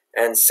measure,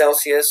 and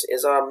Celsius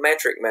is our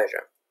metric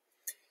measure.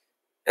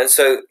 And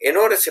so, in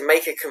order to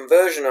make a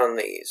conversion on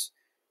these,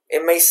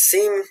 it may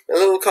seem a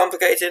little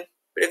complicated,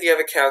 but if you have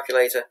a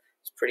calculator,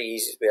 it's pretty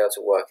easy to be able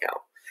to work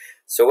out.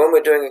 So when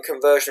we're doing a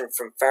conversion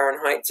from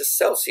Fahrenheit to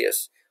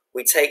Celsius,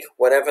 we take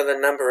whatever the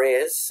number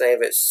is, say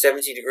if it's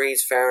 70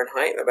 degrees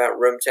Fahrenheit, about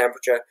room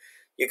temperature,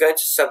 you're going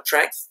to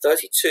subtract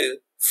 32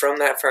 from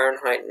that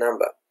Fahrenheit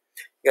number.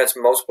 You're going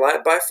to multiply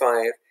it by 5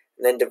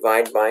 and then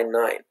divide by 9.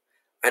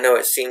 I know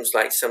it seems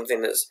like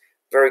something that's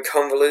very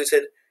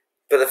convoluted,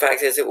 but the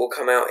fact is it will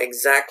come out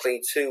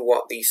exactly to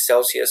what the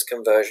Celsius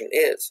conversion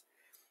is.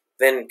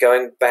 Then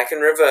going back in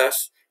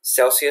reverse,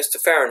 Celsius to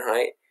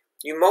Fahrenheit,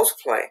 you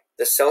multiply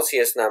the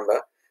Celsius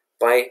number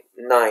by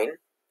 9,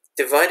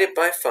 divide it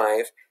by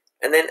 5,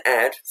 and then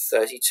add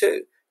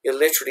 32. You're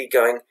literally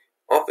going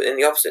in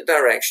the opposite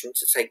direction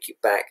to take you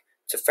back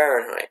to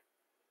Fahrenheit.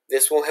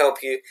 This will help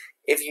you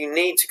if you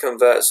need to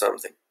convert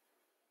something.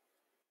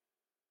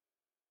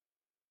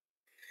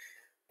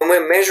 And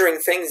we're measuring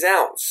things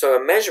out, so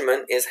a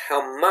measurement is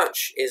how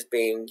much is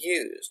being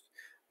used.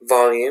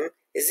 Volume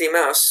is the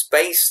amount of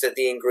space that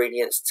the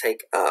ingredients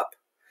take up.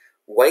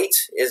 Weight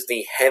is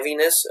the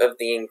heaviness of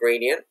the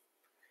ingredient.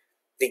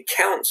 The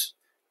count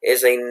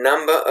is a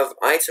number of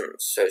items.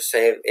 So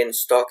say in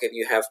stock, if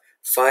you have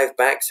 5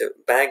 bags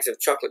of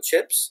chocolate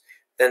chips,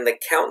 then the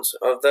count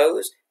of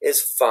those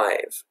is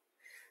 5.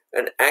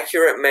 An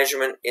accurate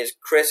measurement is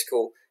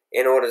critical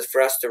in order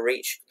for us to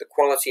reach the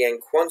quality and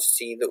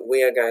quantity that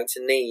we are going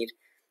to need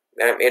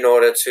in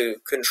order to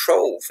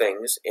control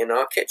things in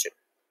our kitchen.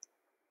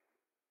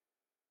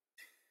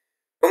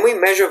 When we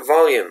measure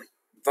volume,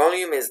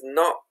 volume is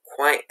not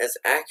quite as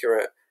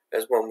accurate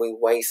as when we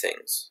weigh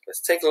things. Let's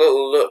take a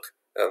little look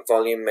at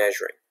volume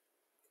measuring.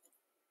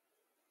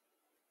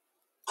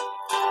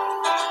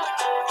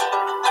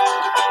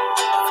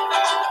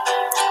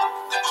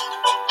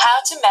 How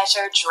to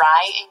measure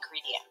dry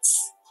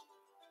ingredients.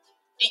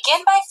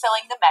 Begin by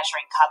filling the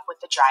measuring cup with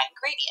the dry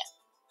ingredient.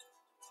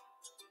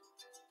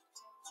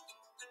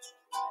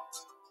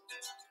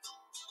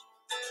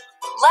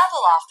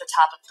 Level off the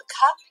top of the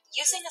cup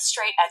using a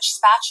straight-edge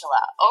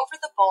spatula over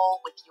the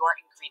bowl with your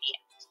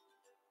ingredient.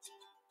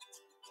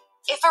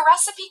 If a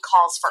recipe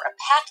calls for a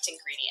packed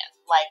ingredient,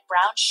 like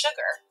brown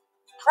sugar,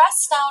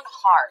 press down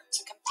hard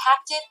to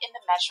compact it in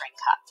the measuring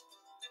cup.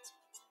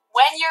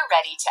 When you're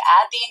ready to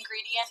add the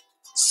ingredient,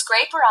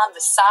 scrape around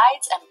the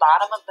sides and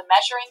bottom of the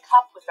measuring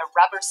cup with a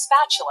rubber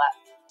spatula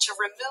to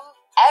remove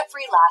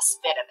every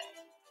last bit of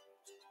it.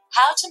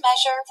 How to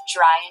measure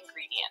dry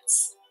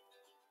ingredients.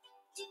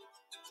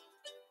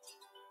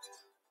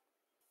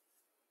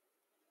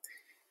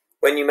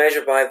 When you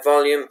measure by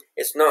volume,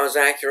 it's not as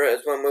accurate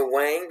as when we're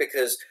weighing,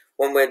 because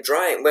when we're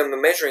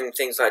measuring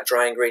things like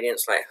dry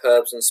ingredients like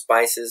herbs and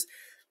spices,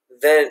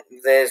 then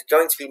there's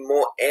going to be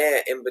more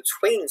air in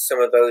between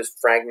some of those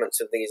fragments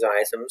of these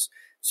items,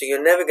 so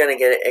you're never going to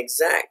get it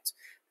exact.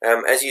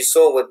 As you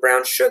saw with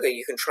brown sugar,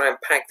 you can try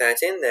and pack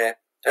that in there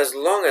as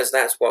long as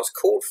that's what's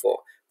called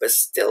for, but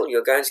still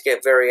you're going to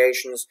get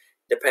variations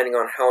depending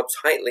on how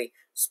tightly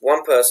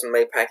one person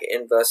may pack it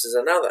in versus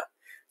another.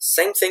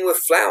 Same thing with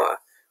flour.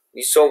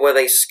 You saw where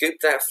they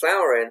scooped that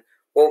flour in.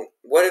 Well,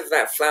 what if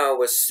that flour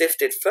was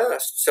sifted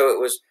first,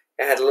 so it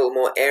had a little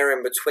more air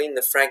in between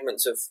the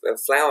fragments of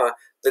flour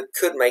that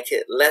could make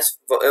it less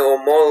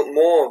or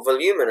more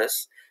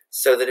voluminous,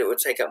 so that it would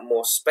take up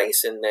more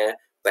space in there,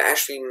 but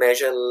actually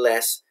measure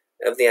less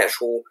of the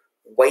actual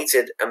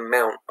weighted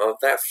amount of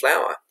that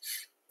flour.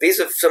 These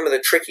are some of the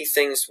tricky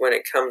things when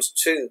it comes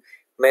to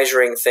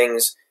measuring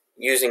things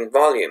using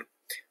volume.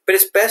 But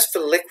it's best for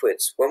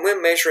liquids. When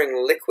we're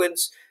measuring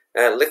liquids,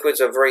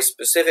 liquids are very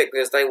specific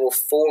because they will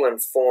fall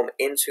and form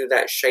into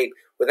that shape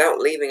without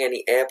leaving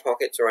any air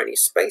pockets or any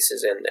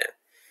spaces in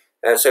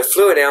there. So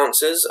fluid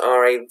ounces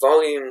are a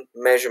volume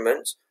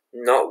measurement,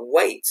 not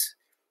weight.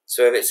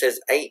 So if it says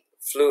 8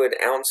 fluid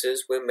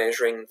ounces, we're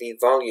measuring the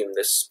volume,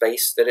 the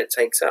space that it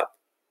takes up.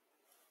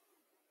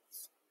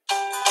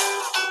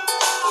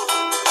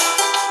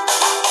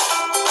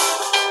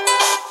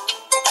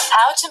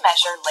 How to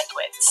measure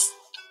liquids.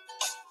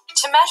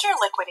 To measure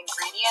liquid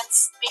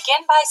ingredients,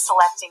 begin by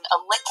selecting a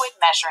liquid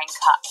measuring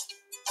cup,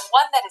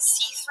 one that is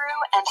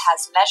see-through and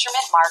has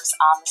measurement marks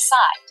on the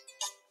side.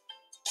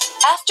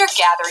 After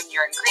gathering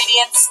your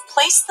ingredients,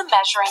 place the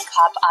measuring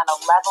cup on a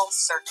level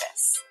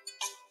surface.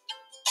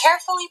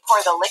 Carefully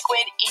pour the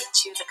liquid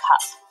into the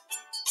cup.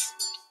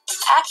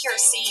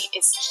 Accuracy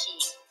is key.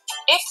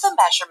 If the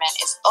measurement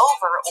is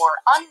over or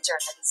under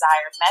the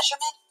desired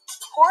measurement,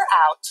 pour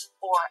out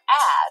or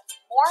add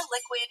more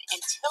liquid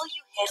until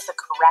you hit the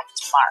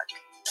correct mark.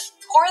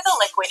 Pour the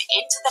liquid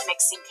into the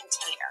mixing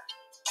container.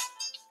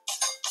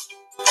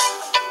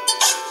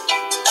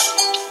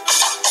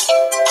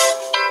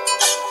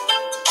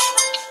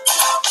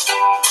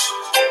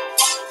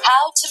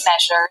 How to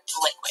measure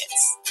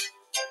liquids.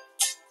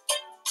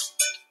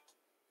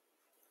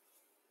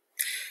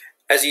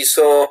 As you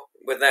saw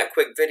with that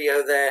quick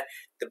video there,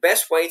 the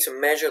best way to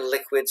measure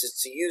liquids is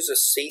to use a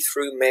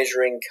see-through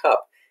measuring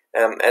cup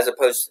as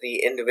opposed to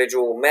the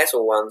individual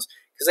metal ones,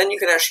 because then you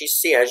can actually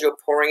see as you're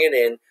pouring it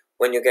in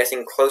when you're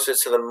getting closer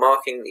to the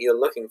marking that you're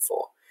looking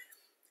for.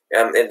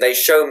 They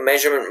show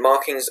measurement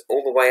markings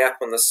all the way up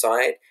on the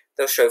side.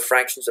 They'll show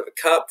fractions of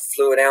a cup,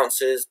 fluid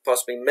ounces,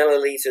 possibly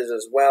milliliters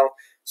as well,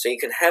 so you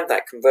can have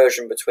that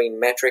conversion between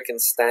metric and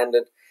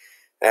standard.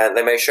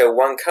 They may show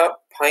 1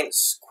 cup,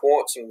 pints,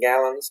 quarts, and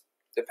gallons,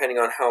 depending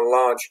on how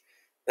large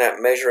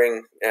that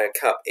measuring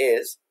cup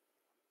is.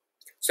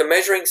 So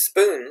measuring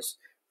spoons,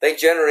 they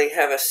generally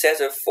have a set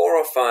of 4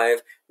 or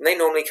 5, and they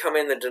normally come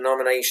in the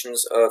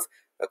denominations of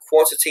a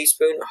 1/4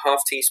 teaspoon, a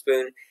 1/2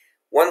 teaspoon,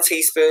 1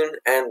 teaspoon,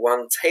 and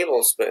 1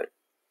 tablespoon.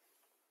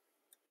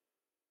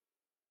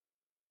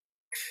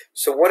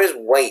 So what is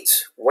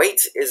weight?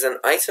 Weight is an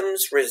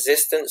item's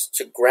resistance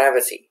to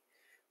gravity.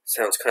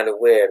 Sounds kind of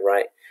weird,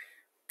 right?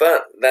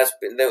 But that's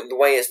the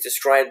way it's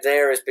described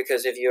there is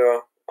because if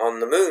you're on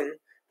the moon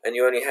and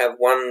you only have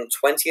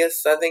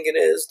 1/20th, I think it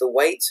is, the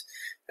weight,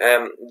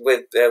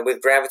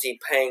 with gravity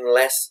playing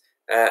less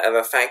of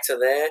a factor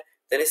there,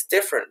 then it's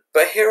different.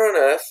 But here on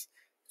Earth,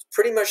 it's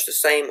pretty much the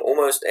same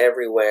almost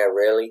everywhere,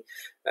 really.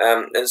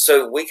 And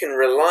so we can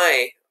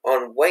rely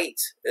on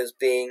weight as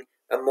being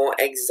a more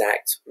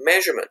exact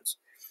measurement.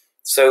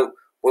 So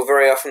we're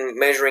very often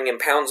measuring in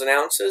pounds and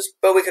ounces,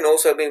 but we can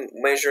also be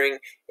measuring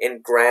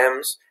in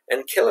grams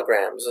and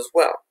kilograms as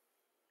well.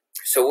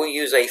 So we'll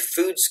use a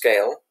food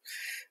scale,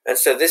 and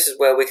so this is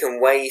where we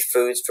can weigh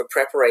foods for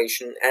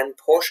preparation and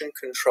portion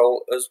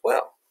control as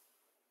well.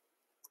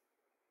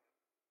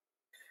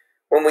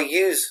 When we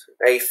use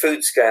a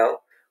food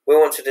scale, we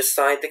want to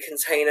decide the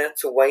container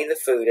to weigh the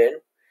food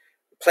in,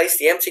 place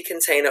the empty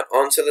container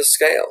onto the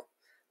scale.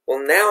 Well,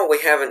 now we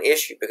have an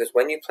issue because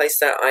when you place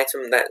that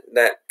item,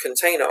 that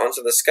container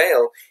onto the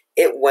scale,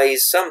 it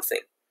weighs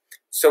something.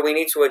 So we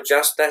need to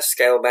adjust that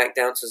scale back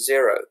down to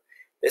 0.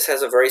 This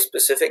has a very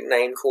specific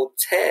name called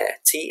tare,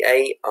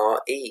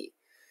 T-A-R-E.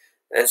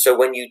 And so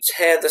when you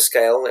tare the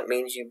scale, that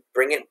means you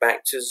bring it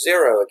back to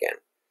 0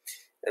 again.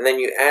 And then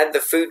you add the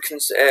food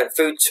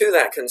to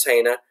that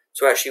container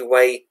to actually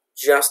weigh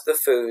just the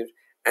food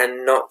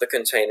and not the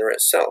container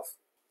itself.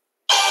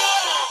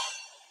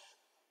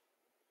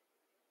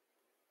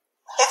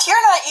 If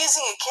you're not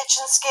using a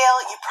kitchen scale,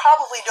 you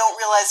probably don't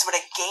realize what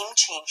a game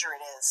changer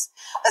it is.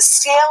 A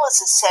scale is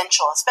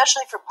essential,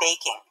 especially for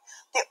baking.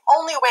 The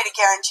only way to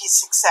guarantee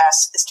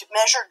success is to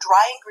measure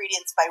dry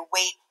ingredients by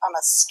weight on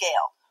a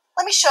scale.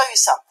 Let me show you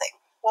something.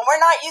 When we're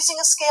not using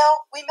a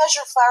scale, we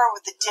measure flour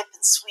with the dip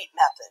and sweep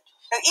method.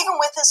 Now, even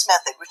with this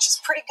method, which is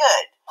pretty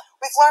good,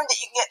 we've learned that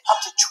you can get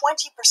up to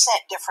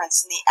 20%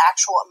 difference in the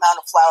actual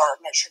amount of flour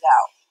measured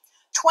out.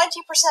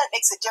 20%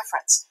 makes a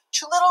difference.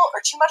 Too little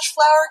or too much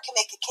flour can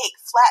make a cake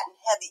flat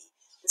and heavy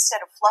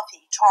instead of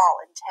fluffy,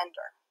 tall, and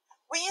tender.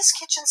 We use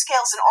kitchen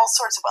scales in all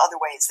sorts of other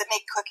ways that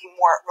make cooking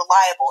more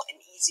reliable and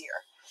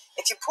easier.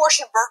 If you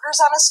portion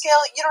burgers on a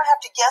scale, you don't have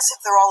to guess if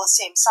they're all the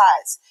same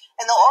size,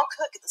 and they'll all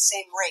cook at the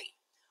same rate.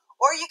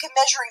 Or you can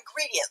measure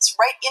ingredients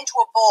right into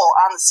a bowl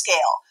on the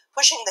scale,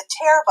 pushing the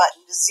tare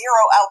button to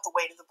zero out the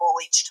weight of the bowl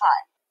each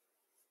time.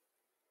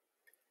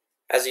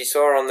 As you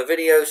saw on the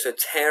video, so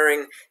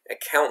taring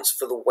accounts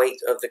for the weight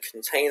of the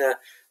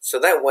container, so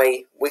that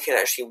way we can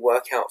actually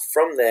work out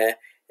from there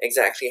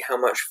exactly how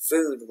much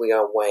food we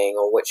are weighing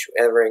or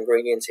whichever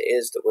ingredient it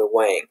is that we're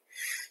weighing.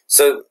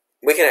 So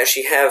we can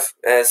actually have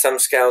some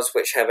scales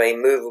which have a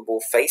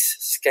movable face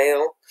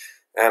scale,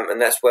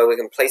 and that's where we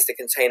can place the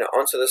container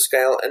onto the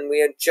scale and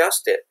we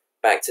adjust it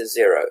back to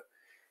 0.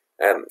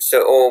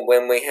 Or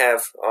when we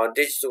have our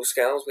digital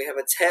scales, we have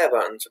a tare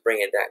button to bring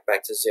it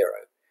back to 0.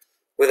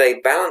 With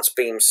a balance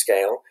beam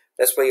scale,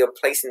 that's where you're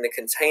placing the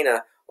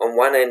container on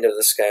one end of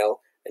the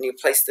scale and you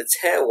place the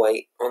tare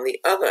weight on the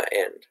other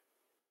end.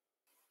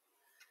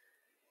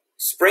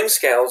 Spring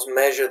scales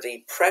measure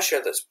the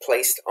pressure that's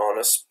placed on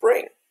a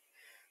spring,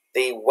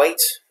 the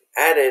weight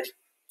added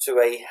to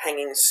a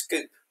hanging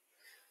scoop.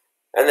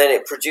 and then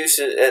it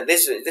produces,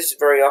 this is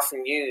very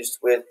often used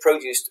with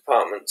produce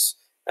departments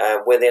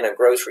within a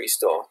grocery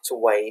store to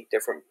weigh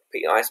different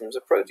items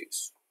of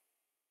produce.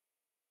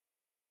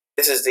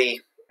 This is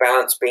the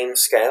balance beam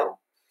scale.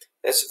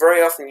 It's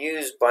very often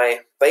used by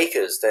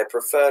bakers. They're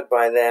preferred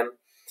by them.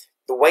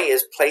 The weight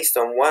is placed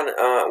on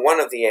one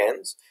of the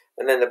ends,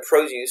 and then the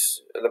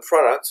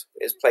product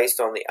is placed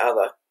on the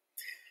other.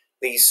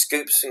 These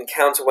scoops and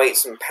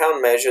counterweights and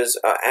pound measures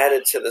are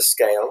added to the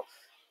scale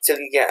till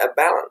you get a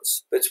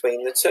balance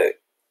between the two.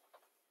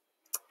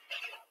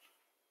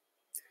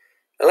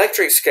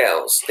 Electric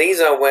scales. These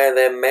are where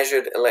they're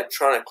measured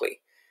electronically.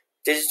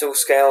 Digital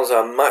scales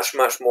are much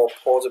more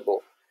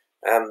portable.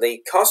 The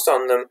cost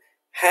on them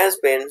has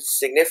been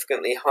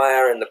significantly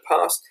higher in the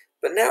past,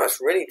 but now it's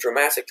really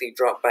dramatically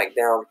dropped back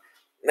down.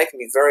 They can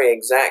be very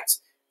exact,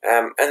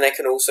 and they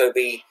can also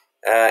be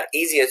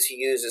easier to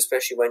use,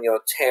 especially when you're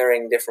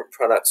tearing different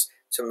products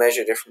to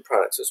measure different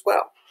products as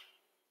well.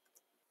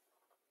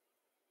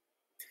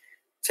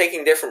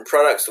 Taking different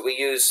products that we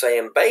use, say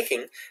in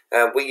baking,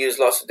 we use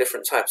lots of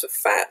different types of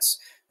fats.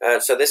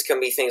 So this can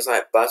be things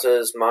like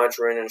butters,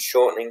 margarine, and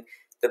shortening.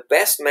 The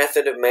best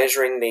method of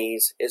measuring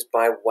these is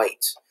by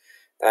weight.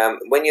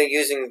 When you're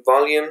using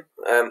volume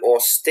or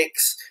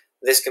sticks,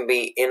 this can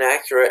be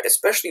inaccurate,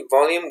 especially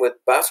volume with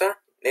butter.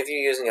 If you're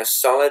using a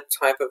solid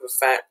type of a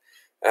fat,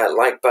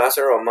 like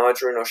butter or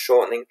margarine or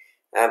shortening,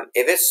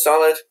 if it's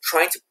solid,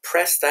 try to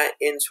press that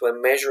into a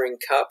measuring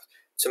cup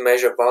to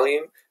measure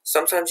volume.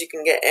 Sometimes you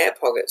can get air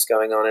pockets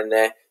going on in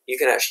there. You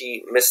can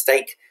actually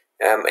mistake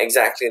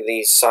exactly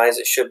the size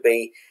it should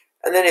be.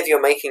 And then if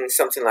you're making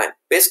something like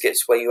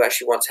biscuits where you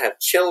actually want to have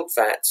chilled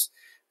fats,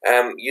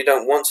 you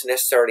don't want to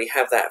necessarily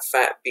have that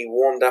fat be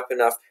warmed up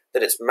enough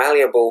that it's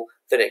malleable,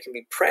 that it can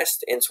be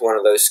pressed into one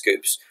of those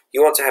scoops.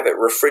 You want to have it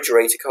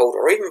refrigerator cold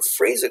or even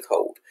freezer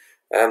cold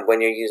when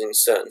you're using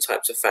certain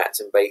types of fats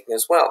in baking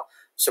as well.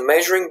 So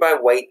measuring by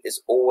weight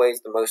is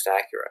always the most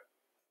accurate.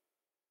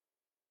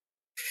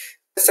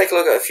 Let's take a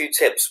look at a few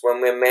tips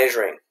when we're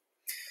measuring.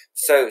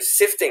 So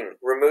sifting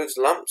removes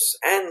lumps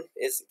and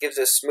gives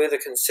a smoother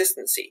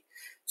consistency.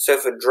 So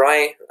for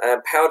dry,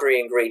 powdery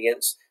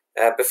ingredients,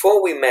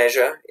 before we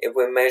measure, if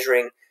we're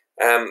measuring,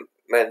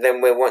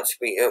 then we want to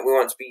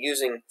be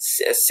using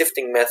a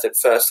sifting method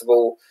first of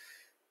all.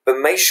 But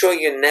make sure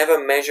you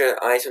never measure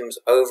items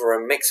over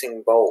a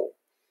mixing bowl.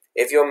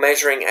 If you're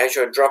measuring as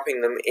you're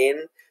dropping them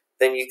in,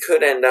 then you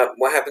could end up,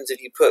 what happens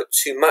if you put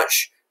too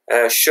much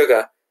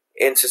sugar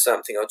into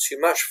something or too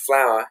much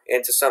flour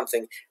into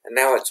something, and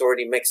now it's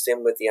already mixed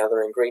in with the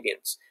other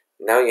ingredients.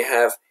 Now you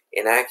have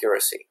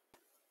inaccuracy.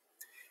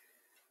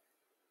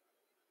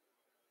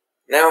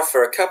 Now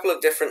for a couple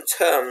of different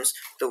terms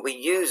that we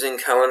use in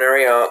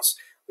culinary arts,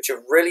 which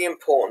are really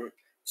important,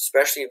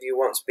 especially if you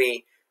want to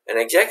be an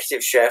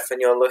executive chef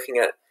and you're looking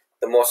at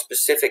the more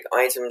specific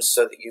items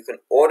so that you can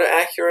order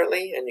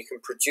accurately and you can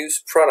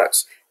produce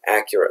products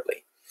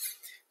accurately.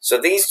 So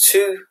these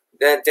two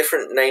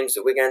different names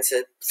that we're going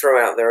to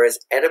throw out there is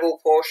edible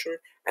portion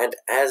and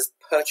as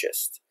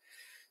purchased.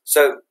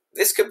 So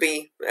this could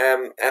be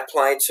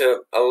applied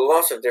to a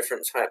lot of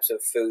different types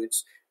of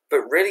foods,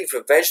 but really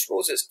for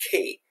vegetables it's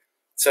key.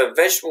 So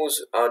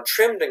vegetables are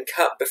trimmed and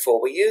cut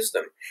before we use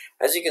them.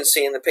 As you can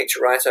see in the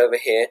picture right over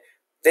here,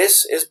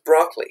 this is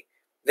broccoli.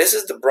 This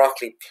is the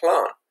broccoli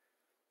plant.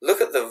 Look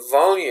at the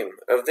volume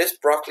of this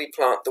broccoli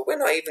plant that we're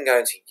not even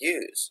going to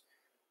use.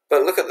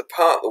 But look at the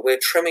part that we're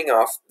trimming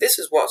off. This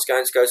is what's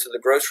going to go to the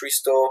grocery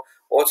store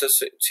or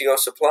to your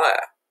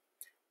supplier.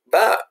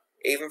 But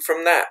even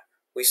from that,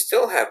 we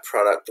still have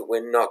product that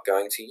we're not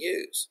going to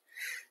use.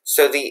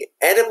 So the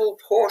edible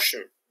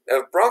portion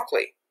of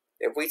broccoli,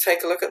 if we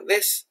take a look at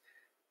this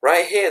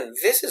right here,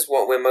 this is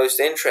what we're most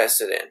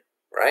interested in,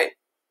 right?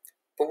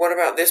 But what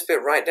about this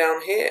bit right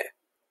down here?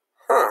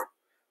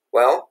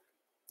 Well,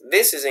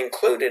 this is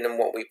included in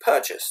what we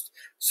purchased.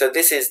 So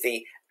this is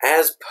the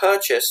as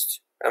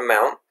purchased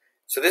amount.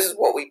 So this is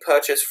what we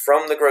purchased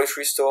from the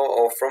grocery store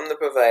or from the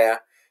purveyor.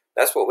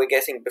 That's what we're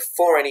getting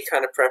before any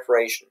kind of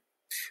preparation.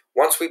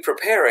 Once we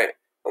prepare it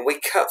and we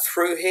cut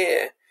through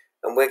here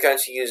and we're going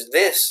to use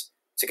this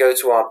to go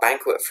to our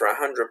banquet for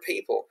 100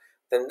 people,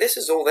 then this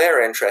is all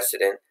they're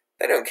interested in.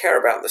 They don't care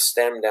about the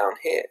stem down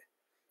here.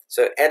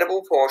 So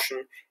edible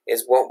portion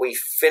is what we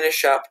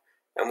finish up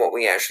and what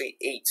we actually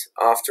eat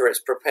after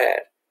it's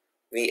prepared.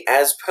 The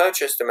as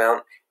purchased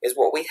amount is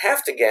what we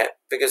have to get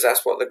because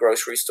that's what the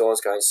grocery store is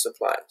going to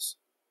supply us.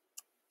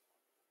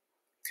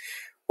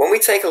 When we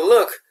take a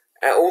look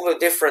at all the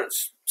different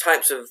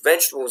types of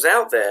vegetables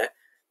out there,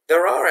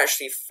 there are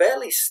actually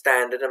fairly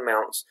standard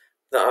amounts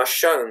that are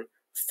shown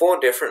for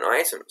different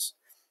items.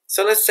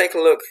 So let's take a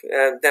look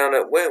down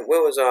at where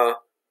was our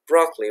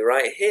broccoli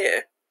right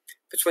here.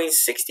 Between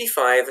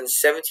 65 and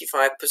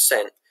 75%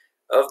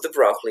 of the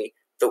broccoli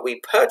that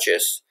we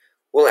purchase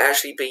will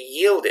actually be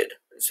yielded.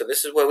 So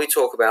this is where we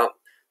talk about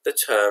the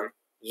term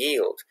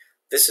yield.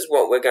 This is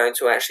what we're going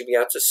to actually be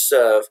able to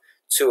serve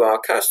to our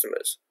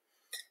customers.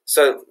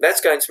 So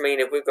that's going to mean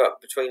if we've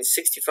got between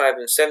 65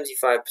 and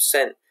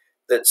 75%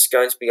 that's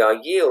going to be our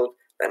yield,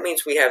 that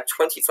means we have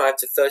 25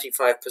 to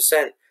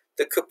 35%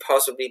 that could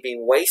possibly be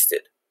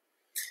wasted.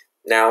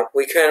 Now,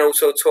 we can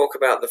also talk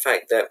about the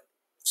fact that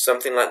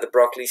something like the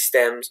broccoli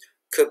stems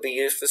could be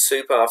used for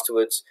soup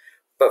afterwards,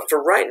 but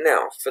for right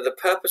now, for the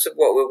purpose of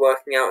what we're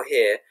working out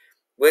here,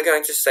 we're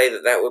going to say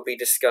that that would be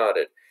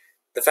discarded.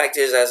 The fact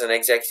is, as an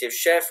executive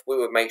chef, we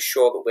would make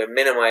sure that we're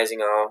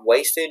minimizing our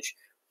wastage,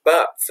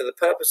 but for the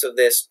purpose of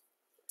this,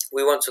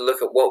 we want to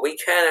look at what we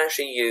can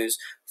actually use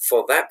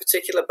for that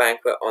particular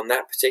banquet on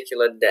that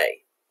particular day.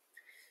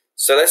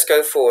 So let's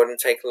go forward and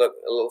take a look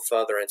a little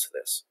further into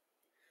this.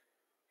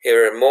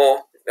 Here are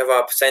more of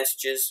our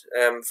percentages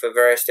for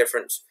various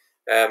different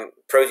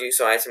produce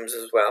items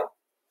as well.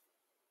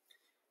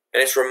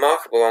 And it's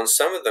remarkable on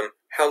some of them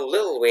how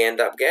little we end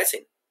up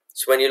getting.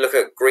 So when you look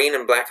at green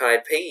and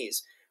black-eyed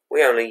peas,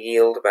 we only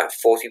yield about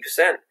 40%.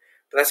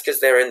 But that's because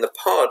they're in the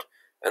pod,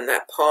 and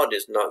that pod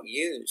is not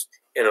used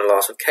in a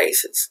lot of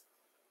cases.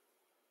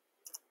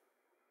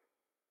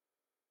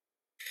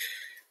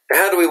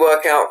 How do we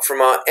work out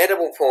from our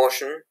edible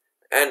portion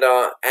and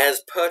our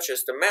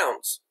as-purchased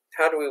amounts?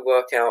 How do we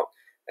work out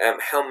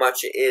how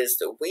much it is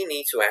that we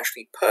need to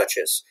actually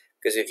purchase?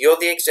 Because if you're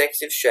the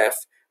executive chef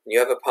and you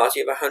have a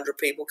party of 100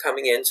 people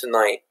coming in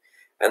tonight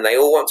and they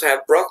all want to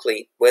have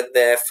broccoli with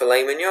their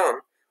filet mignon,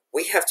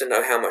 we have to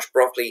know how much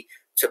broccoli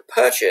to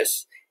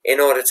purchase in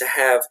order to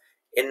have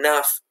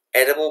enough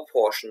edible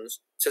portions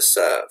to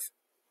serve.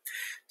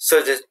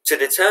 So to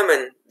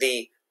determine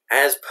the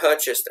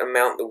as-purchased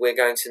amount that we're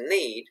going to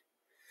need,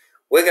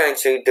 we're going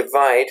to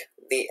divide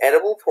the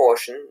edible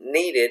portion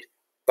needed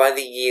by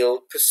the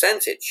yield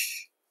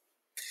percentage.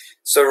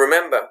 So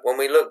remember, when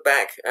we look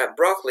back at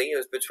broccoli, it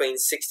was between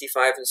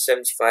 65 and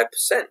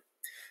 75%.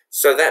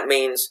 So that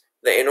means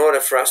that in order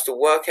for us to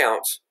work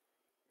out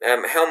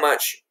how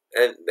much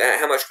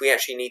we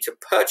actually need to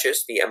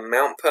purchase, the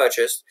amount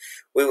purchased,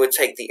 we would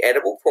take the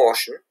edible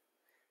portion,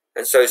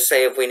 and so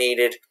say if we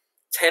needed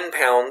 10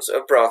 pounds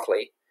of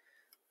broccoli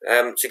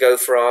to go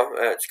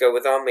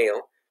with our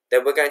meal,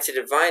 then we're going to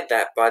divide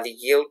that by the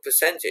yield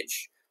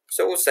percentage.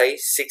 So we'll say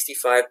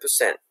 65%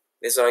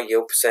 is our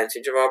yield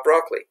percentage of our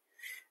broccoli.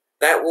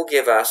 That will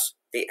give us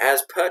the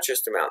as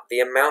purchased amount, the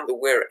amount that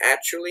we're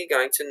actually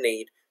going to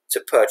need to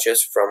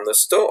purchase from the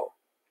store.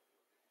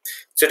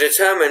 To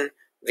determine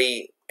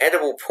the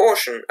edible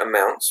portion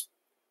amount,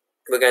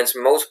 we're going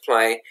to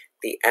multiply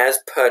the as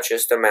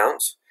purchased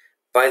amount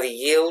by the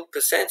yield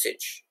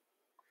percentage.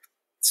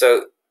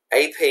 So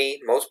AP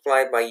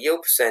multiplied by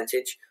yield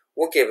percentage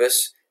will give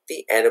us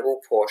the edible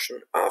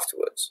portion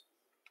afterwards.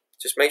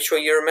 Just make sure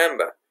you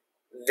remember,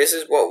 this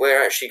is what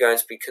we're actually going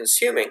to be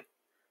consuming,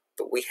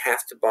 but we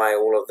have to buy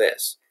all of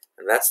this.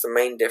 And that's the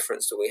main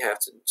difference that we have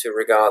to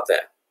regard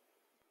there.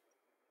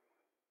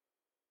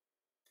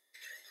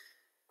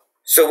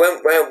 So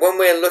when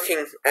we're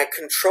looking at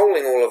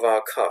controlling all of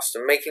our costs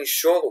and making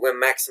sure that we're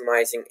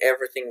maximizing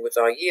everything with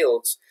our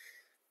yields,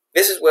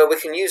 this is where we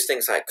can use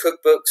things like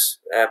cookbooks,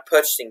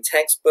 purchasing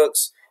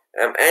textbooks,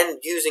 and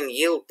using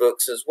yield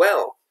books as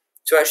well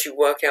to actually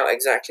work out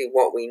exactly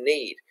what we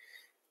need.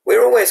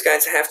 We're always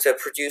going to have to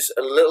produce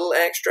a little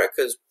extra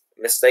because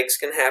mistakes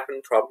can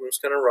happen, problems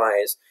can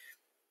arise,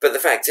 but the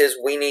fact is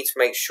we need to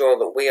make sure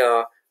that we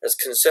are as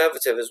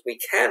conservative as we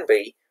can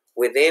be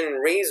within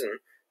reason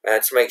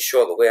to make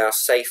sure that we are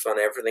safe on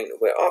everything that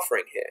we're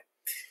offering here.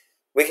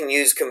 We can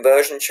use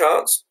conversion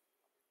charts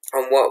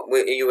on what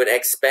you would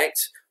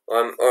expect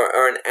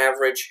or an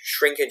average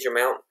shrinkage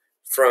amount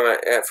from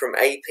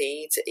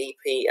AP to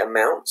EP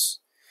amounts.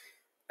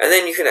 And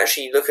then you can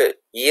actually look at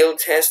yield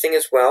testing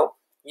as well.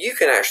 You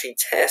can actually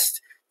test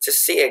to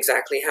see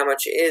exactly how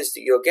much it is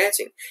that you're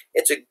getting.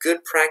 It's a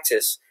good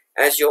practice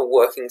as you're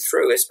working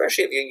through,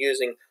 especially if you're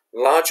using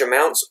large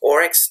amounts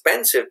or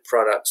expensive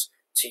products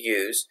to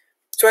use,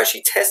 to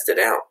actually test it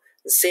out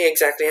and see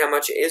exactly how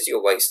much it is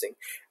you're wasting.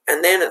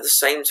 And then at the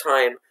same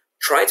time,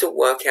 try to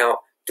work out,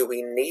 do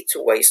we need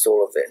to waste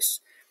all of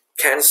this?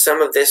 Can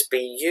some of this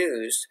be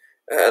used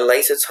at a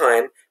later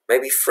time,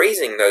 maybe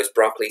freezing those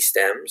broccoli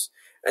stems,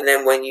 and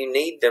then when you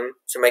need them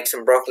to make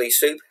some broccoli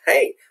soup,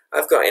 hey,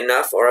 I've got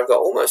enough or I've got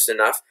almost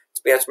enough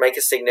to be able to make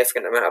a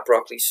significant amount of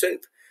broccoli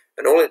soup.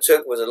 And all it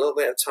took was a little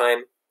bit of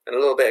time and a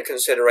little bit of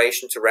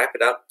consideration to wrap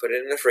it up, put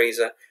it in the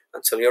freezer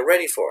until you're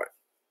ready for it.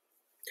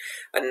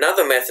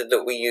 Another method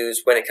that we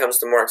use when it comes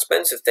to more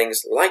expensive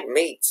things like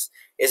meats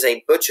is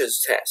a butcher's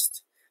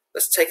test.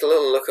 Let's take a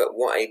little look at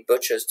what a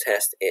butcher's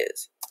test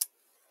is.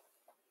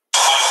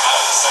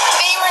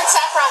 Today we're in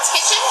Saffron's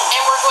kitchen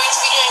and we're going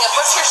to be doing a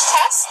butcher's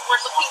test.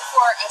 We're looking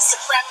for a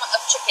supreme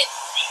of chicken.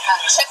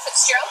 Chef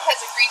Fitzgerald has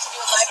agreed to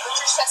do a live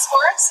butcher's test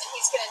for us and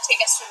he's going to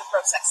take us through the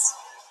process.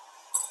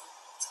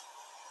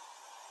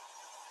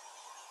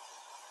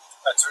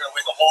 Alright, so we're going to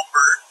weigh the whole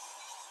bird.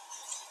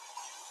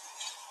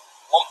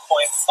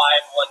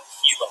 1.51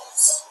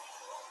 kilos.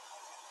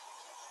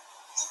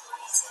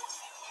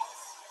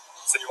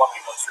 So do you want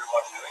me to go through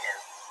what I'm doing?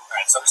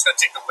 Alright, so I'm just going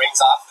to take the wings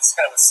off. This is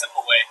kind of a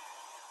simple way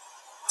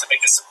to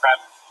make a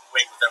supreme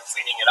wing without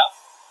cleaning it up.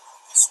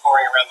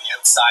 Scoring around the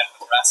outside of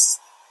the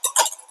breast.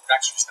 We're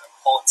actually just going to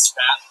pull and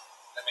snap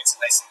That makes a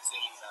nice and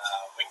clean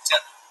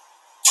wingtip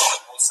on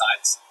both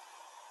sides.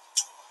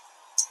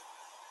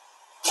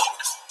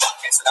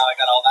 Okay, so now I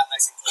got all that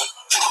nice and clean.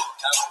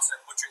 Now I'm going to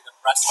start butchering the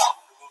breast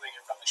off, removing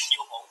it from the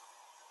keel bone.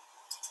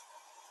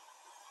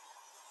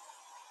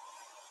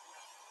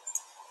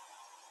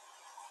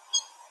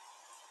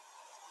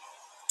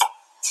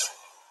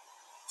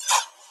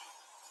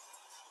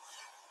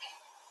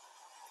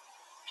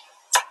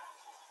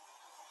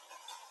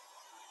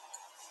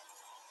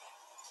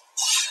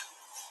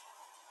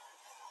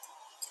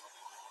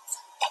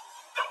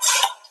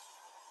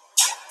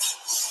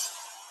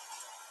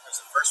 There's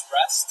the first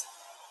breast.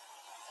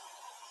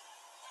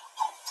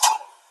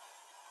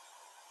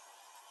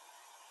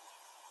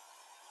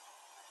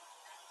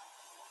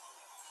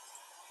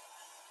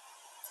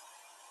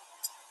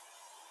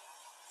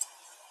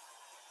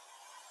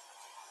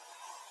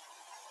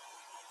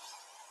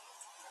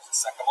 There's the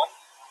second one.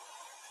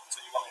 So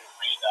you want me to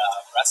read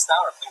breasts now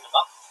or clean them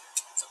up?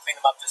 So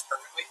clean them up just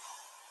perfectly.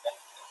 Okay.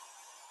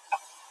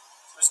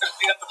 So we're just going to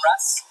clean up the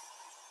breasts.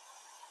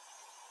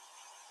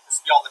 This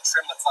will be all the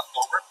trim that's left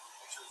over.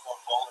 Make sure there's no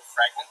bone or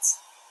fragments.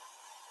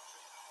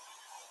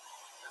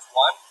 There's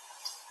one.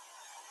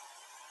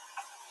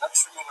 Now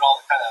just removing all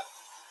the kind of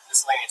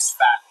miscellaneous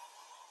fat.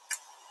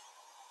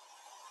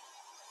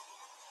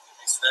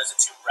 Okay, so there's the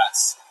two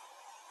breasts.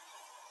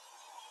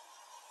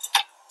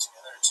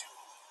 Together are two.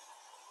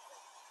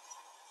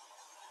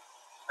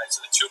 Right,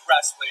 so the two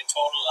breasts weigh a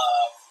total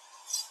of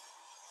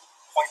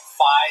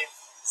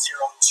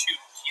 0.502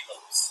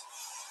 kilos.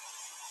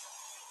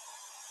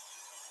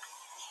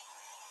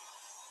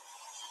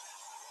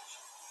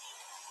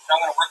 Now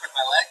I'm going to work with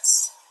my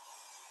legs.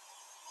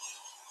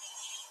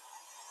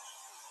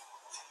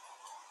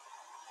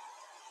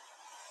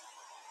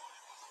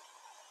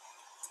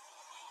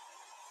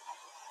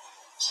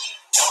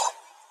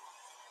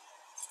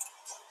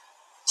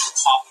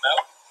 Pop them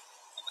out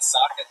of the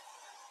socket.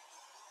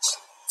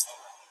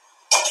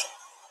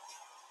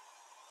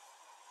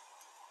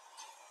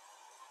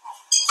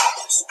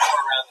 Just pour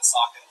around the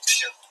socket and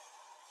take out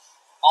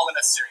all the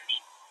necessary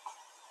meat.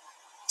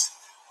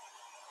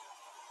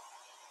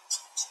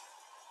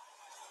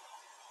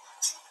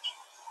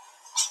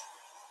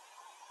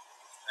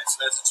 Right, so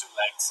there's the two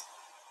legs.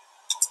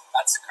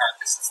 That's the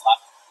carcass that's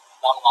left.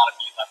 Not a lot of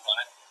meat left on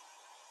it.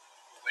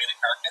 We'll weigh the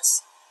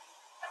carcass.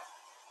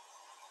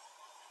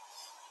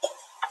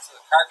 So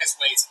the carcass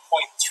weighs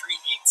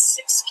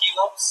 0.386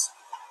 kilos.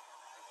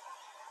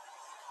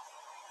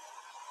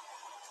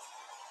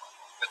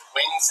 With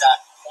wings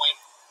at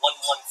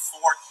 0.114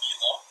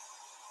 kilo.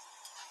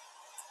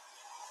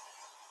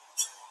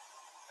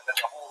 And then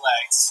the whole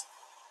legs.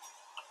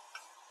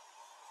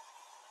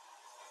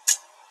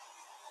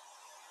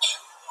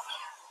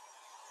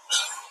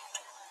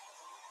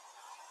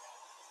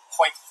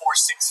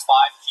 .465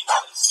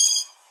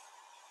 kilos.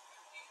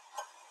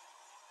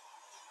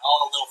 All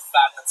the little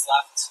fat that's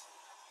left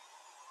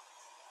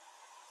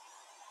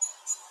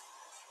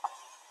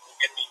will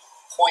give me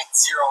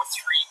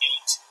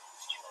 0.038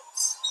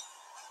 kilos.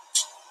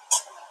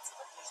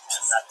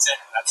 And that's it.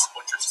 That's the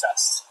butcher's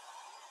test.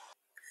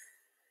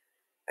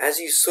 As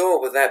you saw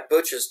with that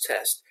butcher's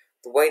test,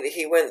 the way that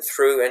he went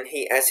through and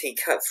as he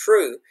cut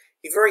through,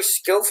 he very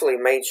skillfully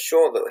made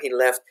sure that he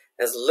left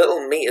as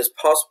little meat as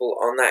possible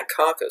on that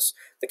carcass.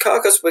 The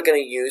carcass we're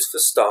going to use for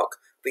stock,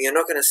 but you're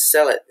not going to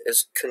sell it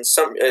as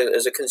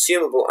a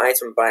consumable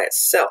item by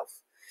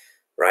itself,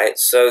 right?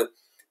 So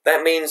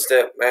that means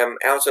that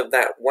out of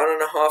that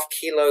 1.5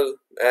 kilo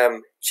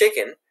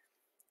chicken,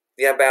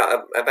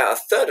 about a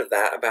third of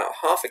that, about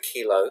half a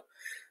kilo,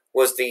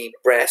 was the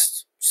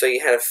breast. So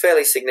you had a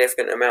fairly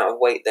significant amount of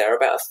weight there,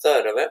 about a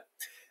third of it.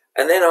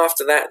 And then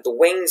after that, the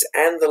wings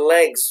and the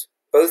legs,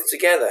 both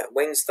together,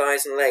 wings,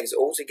 thighs, and legs,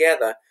 all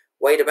together,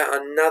 weighed about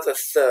another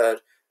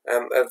third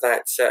of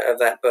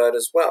that bird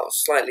as well,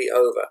 slightly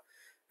over.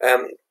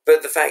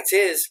 But the fact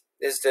is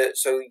that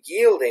so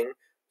yielding,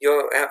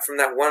 you're out from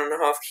that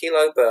 1.5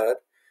 kilo bird,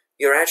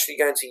 you're actually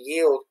going to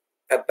yield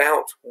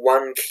about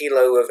 1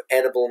 kilo of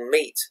edible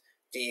meat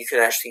that you can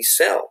actually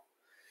sell.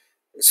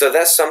 So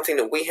that's something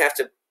that we have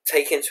to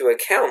take into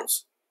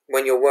account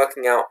when you're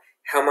working out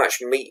how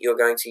much meat you're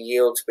going to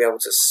yield to be able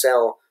to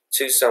sell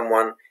to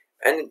someone.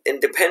 And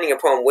depending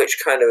upon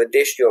which kind of a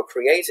dish you're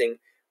creating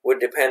would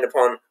depend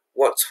upon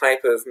what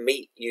type of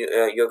meat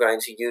you're going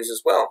to use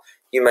as well.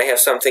 You may have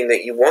something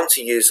that you want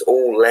to use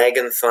all leg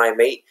and thigh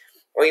meat,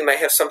 or you may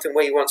have something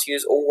where you want to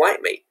use all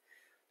white meat.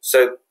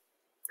 So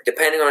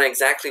depending on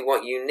exactly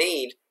what you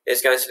need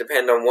is going to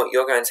depend on what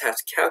you're going to have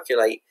to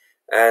calculate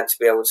to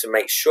be able to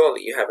make sure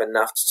that you have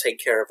enough to take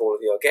care of all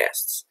of your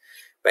guests.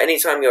 But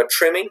anytime you're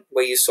trimming,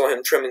 where you saw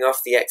him trimming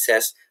off the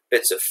excess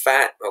bits of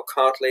fat or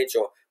cartilage,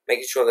 or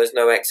making sure there's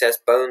no excess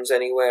bones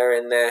anywhere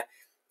in there,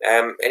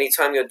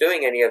 anytime you're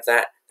doing any of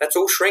that, that's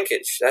all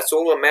shrinkage. That's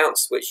all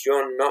amounts which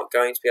you're not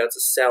going to be able to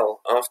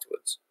sell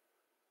afterwards.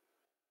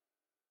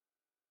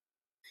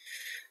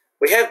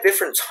 We have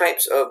different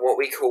types of what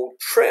we call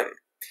trim.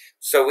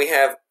 So we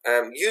have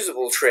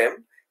usable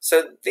trim.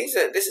 So this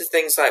is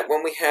things like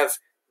when we have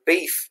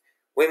beef,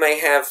 We may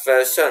have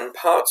certain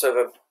parts of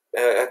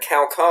a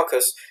cow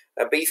carcass,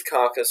 a beef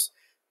carcass,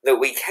 that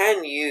we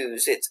can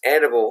use. It's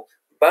edible,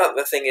 but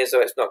the thing is,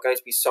 though, it's not going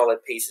to be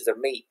solid pieces of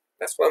meat.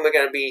 That's when we're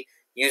going to be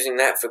using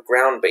that for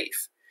ground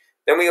beef.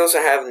 Then we also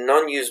have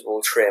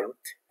non-usable trim,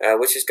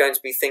 which is going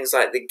to be things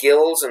like the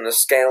gills and the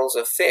scales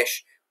of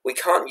fish. We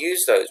can't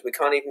use those. We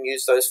can't even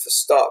use those for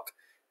stock.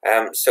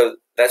 So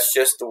that's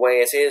just the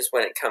way it is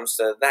when it comes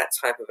to that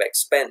type of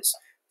expense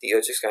that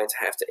you're just going to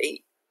have to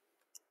eat.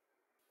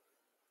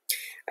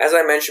 As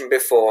I mentioned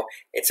before,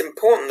 it's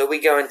important that we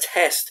go and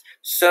test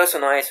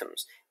certain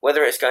items,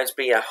 whether it's going to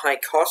be a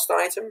high-cost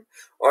item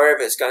or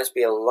if it's going to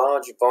be a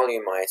large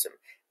volume item.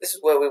 This is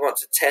where we want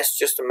to test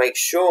just to make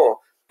sure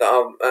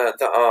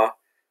that our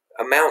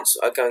amounts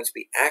are going to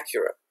be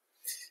accurate.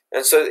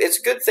 And so it's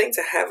a good thing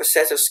to have a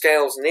set of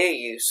scales near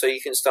you so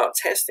you can start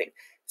testing.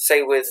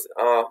 Say with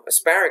our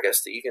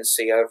asparagus that you can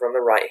see over on the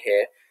right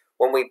here,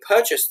 when we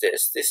purchase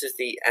this is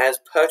the as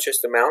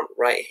purchased amount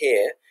right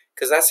here,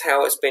 because that's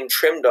how it's been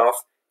trimmed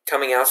off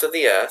coming out of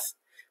the earth.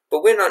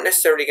 But we're not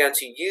necessarily going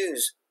to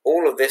use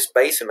all of this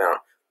base amount.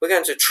 We're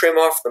going to trim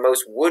off the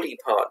most woody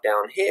part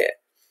down here.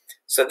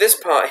 So this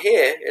part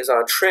here is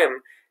our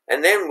trim,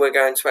 and then we're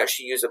going to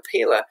actually use a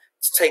peeler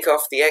to take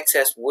off the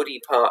excess woody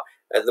part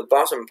at the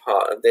bottom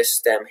part of this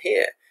stem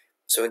here.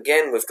 So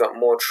again, we've got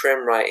more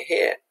trim right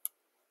here.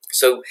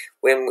 So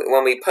when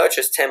we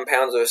purchase 10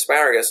 pounds of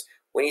asparagus,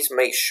 we need to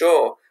make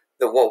sure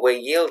that what we're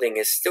yielding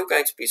is still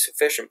going to be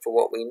sufficient for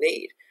what we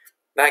need.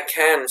 That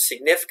can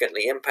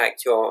significantly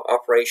impact your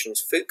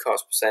operations food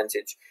cost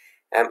percentage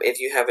if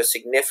you have a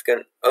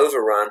significant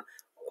overrun.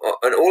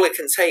 And all it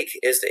can take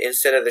is that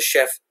instead of the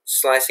chef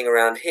slicing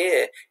around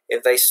here,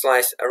 if they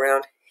slice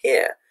around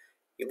here.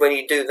 When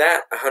you do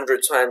that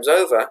 100 times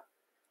over,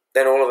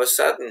 then all of a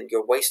sudden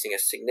you're wasting a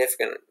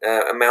significant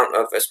amount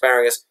of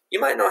asparagus. You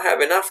might not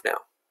have enough now.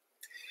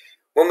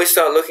 When we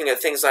start looking at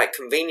things like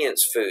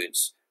convenience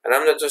foods, and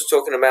I'm not just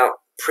talking about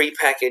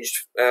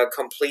pre-packaged,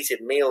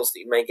 completed meals that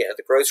you may get at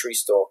the grocery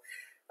store.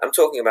 I'm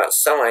talking about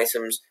some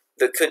items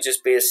that could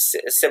just be as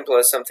simple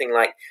as something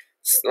like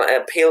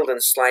peeled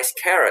and sliced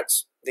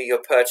carrots that you're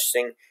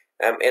purchasing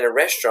in a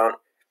restaurant,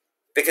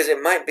 because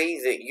it might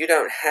be that you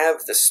don't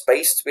have the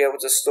space to be able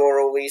to store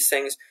all these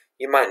things.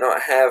 You might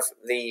not have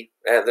the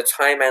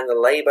time and the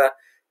labor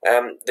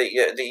that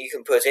you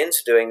can put into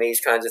doing these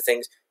kinds of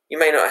things. You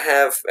may not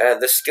have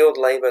the skilled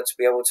labor to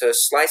be able to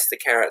slice the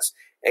carrots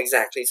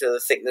exactly to the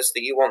thickness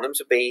that you want them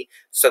to be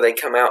so they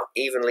come out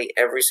evenly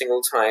every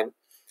single time.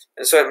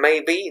 And so it may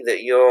be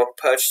that you're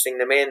purchasing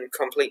them in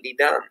completely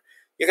done.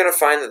 You're going to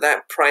find that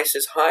that price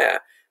is higher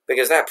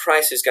because that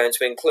price is going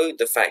to include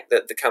the fact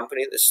that the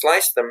company that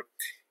sliced them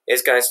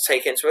is going to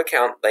take into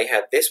account they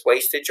had this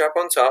wastage up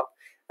on top,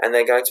 and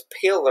they're going to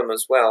peel them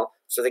as well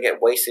so they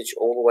get wastage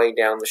all the way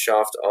down the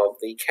shaft of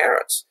the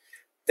carrots.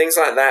 Things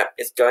like that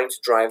is going to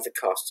drive the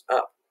costs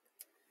up.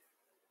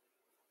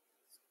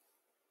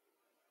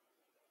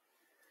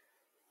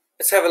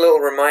 Let's have a little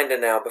reminder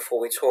now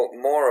before we talk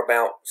more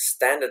about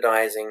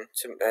standardizing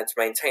to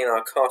maintain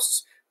our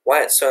costs,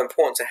 why it's so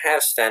important to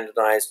have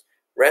standardized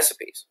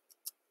recipes.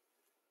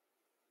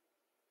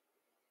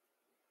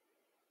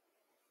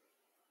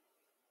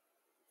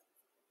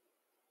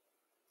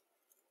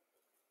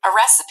 A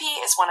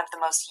recipe is one of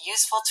the most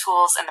useful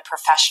tools in the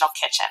professional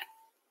kitchen.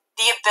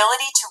 The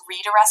ability to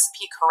read a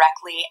recipe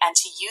correctly and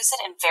to use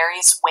it in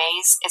various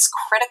ways is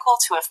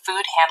critical to a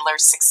food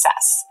handler's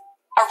success.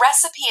 A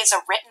recipe is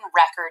a written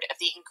record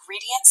of the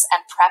ingredients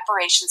and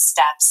preparation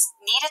steps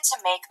needed to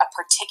make a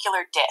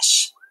particular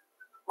dish.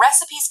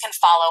 Recipes can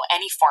follow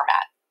any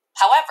format.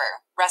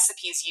 However,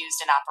 recipes used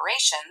in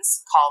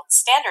operations, called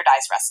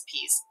standardized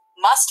recipes,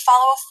 must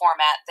follow a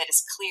format that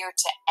is clear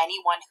to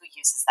anyone who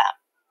uses them.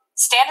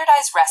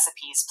 Standardized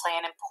recipes play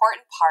an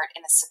important part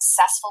in a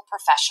successful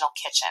professional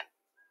kitchen.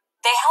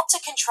 They help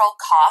to control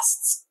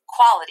costs,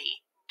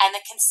 quality, and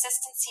the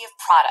consistency of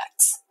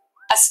products.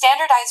 A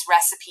standardized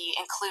recipe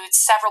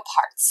includes several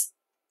parts.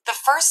 The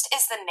first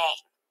is the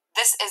name.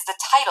 This is the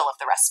title of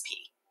the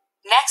recipe.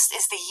 Next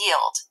is the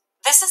yield.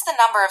 This is the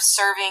number of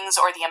servings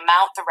or the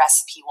amount the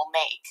recipe will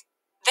make.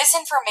 This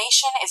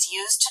information is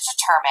used to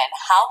determine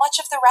how much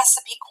of the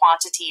recipe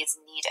quantity is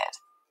needed.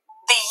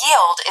 The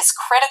yield is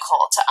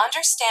critical to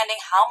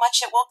understanding how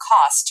much it will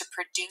cost to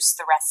produce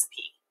the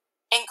recipe.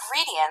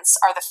 Ingredients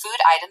are the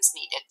food items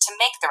needed to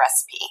make the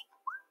recipe.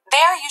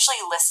 They are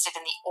usually listed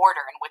in the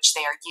order in which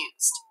they are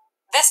used.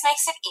 This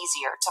makes it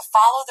easier to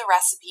follow the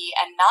recipe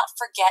and not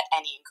forget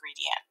any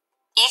ingredient.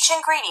 Each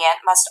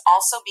ingredient must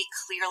also be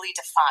clearly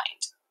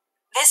defined.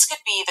 This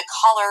could be the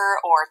color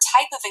or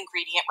type of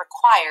ingredient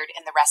required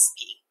in the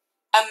recipe.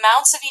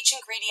 Amounts of each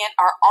ingredient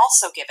are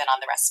also given on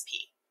the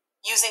recipe.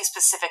 Using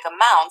specific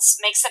amounts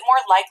makes it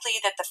more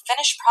likely that the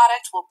finished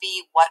product will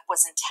be what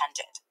was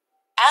intended.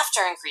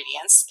 After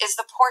ingredients is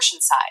the portion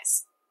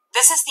size.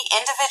 This is the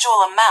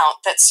individual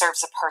amount that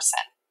serves a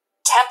person.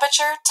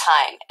 Temperature,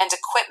 time, and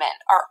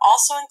equipment are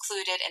also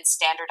included in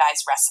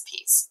standardized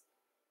recipes.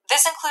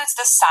 This includes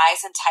the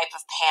size and type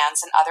of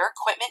pans and other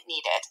equipment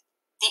needed,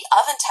 the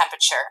oven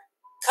temperature,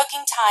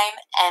 cooking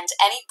time, and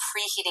any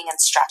preheating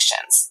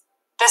instructions.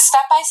 The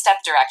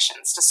step-by-step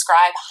directions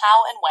describe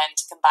how and when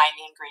to combine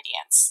the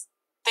ingredients.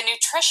 The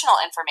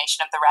nutritional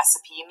information of the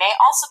recipe may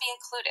also be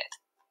included.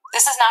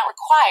 This is not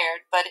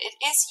required, but it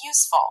is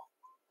useful.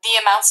 The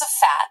amounts of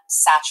fat,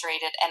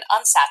 saturated and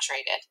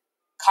unsaturated,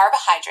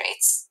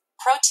 carbohydrates,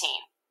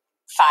 protein,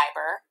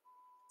 fiber,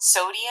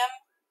 sodium,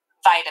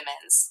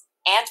 vitamins,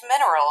 and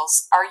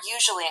minerals are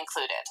usually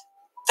included.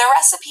 The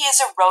recipe is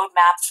a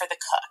roadmap for the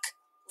cook.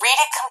 Read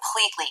it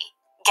completely,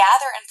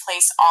 gather and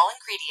place all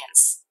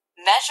ingredients,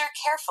 measure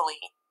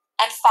carefully,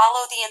 and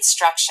follow the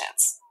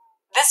instructions.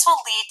 This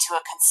will lead to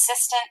a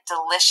consistent,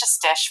 delicious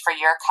dish for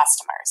your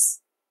customers.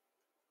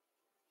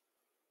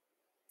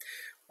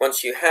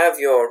 Once you have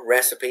your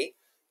recipe,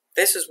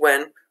 this is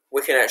when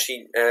we can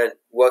actually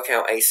work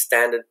out a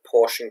standard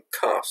portion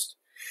cost.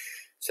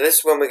 So this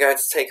is when we're going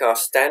to take our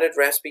standard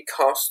recipe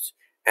cost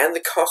and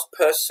the cost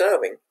per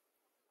serving.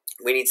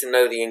 We need to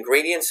know the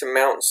ingredient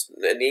amounts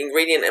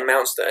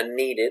that are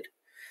needed,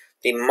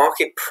 the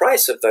market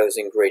price of those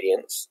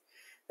ingredients,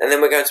 and then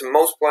we're going to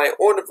multiply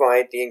or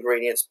divide the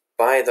ingredients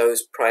by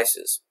those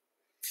prices.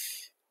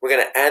 We're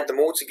going to add them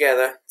all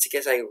together to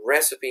get a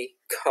recipe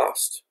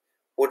cost.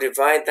 We'll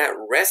divide that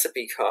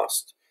recipe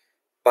cost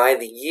by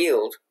the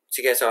yield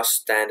to get our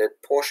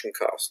standard portion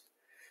cost.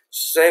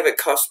 So say if it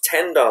costs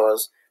 $10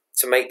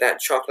 to make that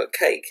chocolate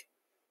cake,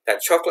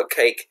 that chocolate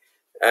cake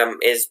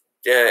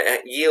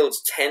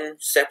yields 10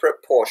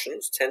 separate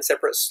portions, 10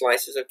 separate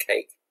slices of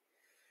cake,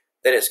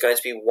 then it's going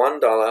to be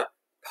 $1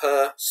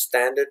 per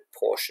standard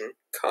portion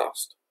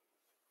cost.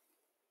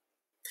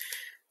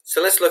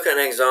 So let's look at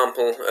an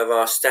example of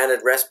our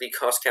standard recipe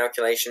cost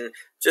calculation,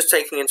 just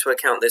taking into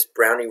account this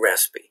brownie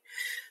recipe.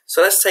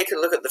 So let's take a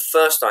look at the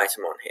first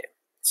item on here.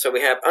 So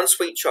we have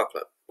unsweet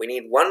chocolate. We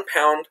need 1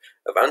 pound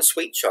of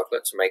unsweet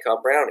chocolate to make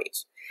our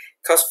brownies.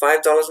 It costs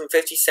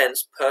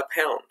 $5.50 per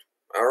pound.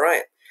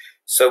 Alright,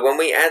 so when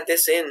we add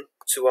this in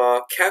to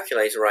our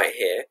calculator right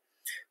here,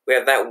 we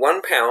have that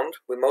 1 pound,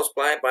 we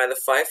multiply it by the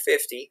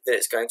 $5.50 that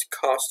it's going to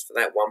cost for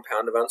that 1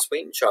 pound of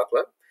unsweetened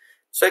chocolate.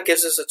 So it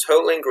gives us a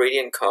total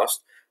ingredient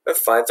cost of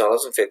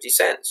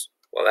 $5.50.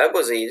 Well, that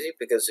was easy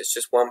because it's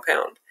just 1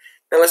 pound.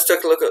 Now let's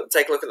take a look at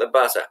the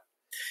butter.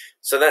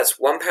 So that's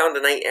 1 pound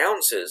and 8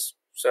 ounces.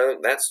 So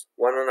that's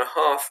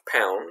 1.5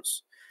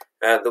 pounds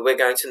that we're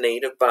going to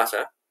need of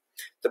butter.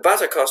 The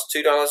butter costs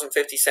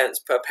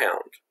 $2.50 per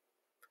pound.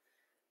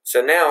 So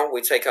now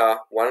we take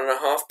our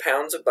 1.5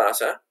 pounds of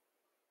butter,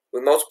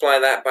 we multiply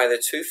that by the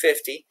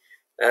 $2.50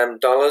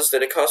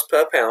 that it costs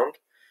per pound.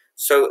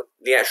 So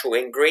the actual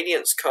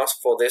ingredients cost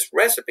for this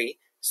recipe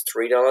is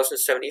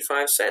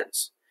 $3.75.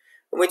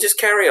 And we just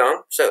carry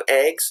on. So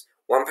eggs,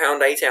 1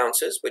 pound 8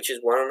 ounces, which is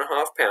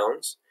 1.5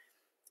 pounds.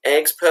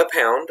 Eggs per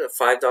pound of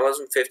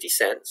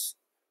 $5.50.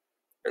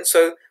 And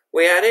so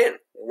we add in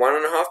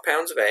 1.5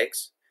 pounds of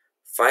eggs,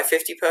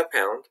 $5.50 per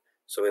pound.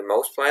 So we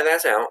multiply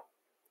that out.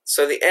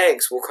 So the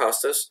eggs will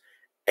cost us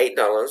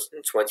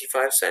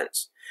 $8.25.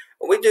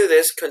 And we do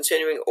this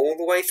continuing all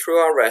the way through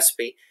our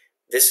recipe.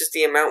 This is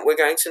the amount we're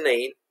going to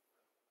need.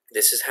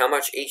 This is how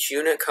much each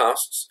unit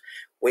costs.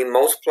 We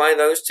multiply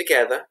those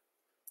together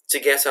to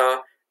get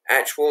our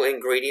actual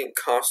ingredient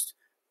cost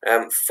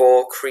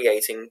for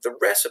creating the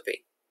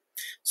recipe.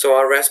 So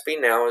our recipe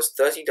now is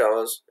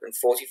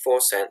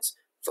 $30.44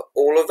 for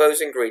all of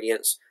those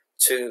ingredients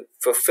to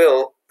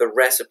fulfill the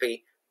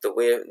recipe that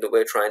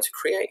we're trying to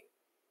create.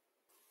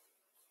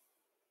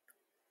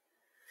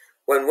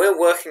 When we're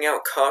working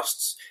out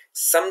costs,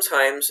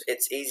 sometimes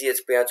it's easier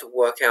to be able to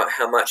work out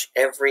how much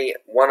every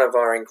one of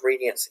our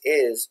ingredients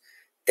is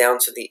down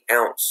to the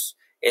ounce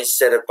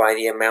instead of by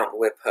the amount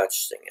we're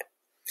purchasing it.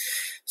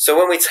 So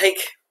when we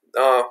take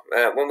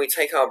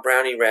our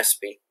brownie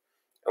recipe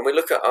and we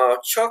look at our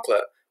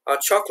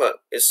chocolate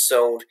is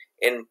sold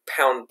in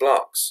pound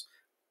blocks,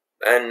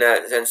 and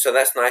so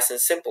that's nice and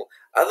simple.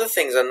 Other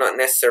things are not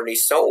necessarily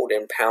sold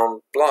in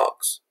pound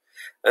blocks,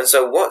 and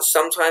so what's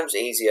sometimes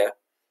easier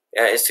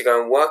is to go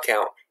and work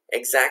out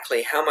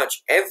exactly how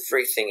much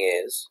everything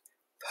is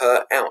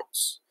per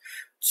ounce.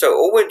 So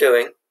all we're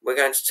doing, we're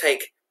going to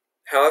take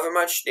however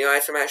much the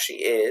item actually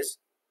is,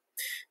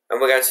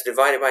 and we're going to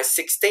divide it by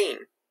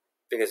 16,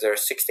 because there are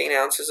 16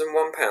 ounces in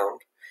 1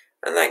 pound,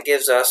 and that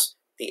gives us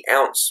the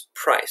ounce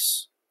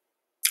price.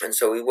 And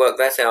so we work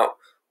that out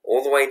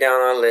all the way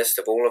down our list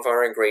of all of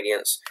our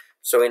ingredients,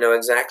 so we know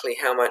exactly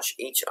how much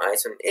each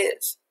item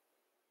is.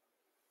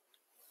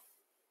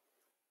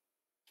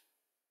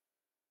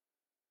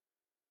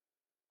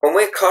 When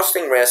we're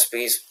costing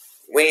recipes,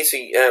 we need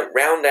to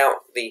round out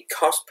the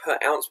cost per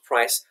ounce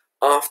price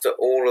after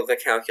all of the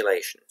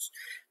calculations.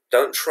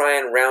 Don't try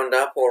and round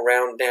up or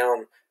round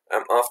down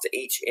after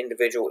each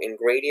individual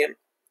ingredient.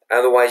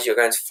 Otherwise, you're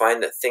going to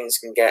find that things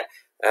can get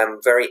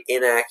very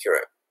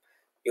inaccurate.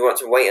 You want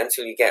to wait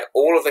until you get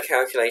all of the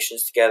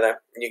calculations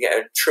together and you get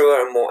a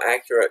truer and more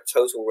accurate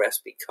total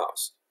recipe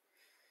cost.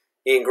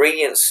 The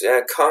ingredients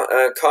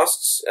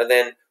costs are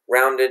then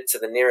rounded to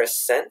the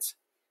nearest cent,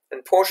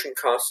 and portion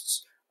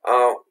costs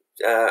are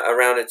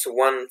rounded to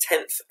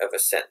 1/10 of a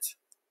cent.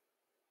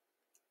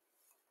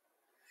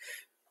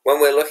 When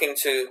we're looking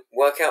to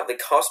work out the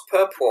cost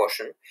per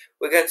portion,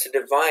 we're going to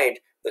divide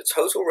the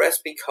total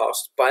recipe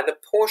cost by the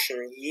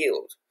portion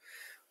yield.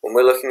 When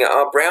we're looking at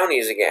our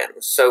brownies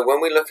again, so when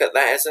we look at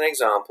that as an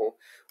example,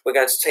 we're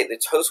going to take the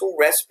total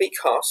recipe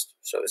cost,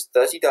 so it's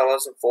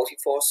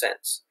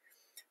 $30.44.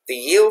 The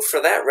yield for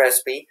that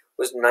recipe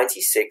was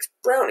 96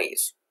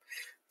 brownies.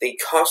 The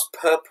cost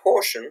per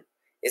portion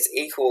is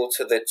equal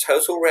to the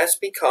total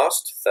recipe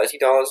cost,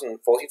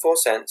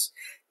 $30.44,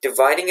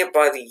 dividing it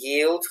by the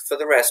yield for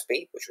the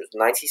recipe, which was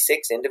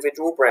 96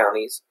 individual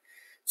brownies.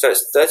 So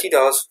it's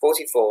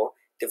 $30.44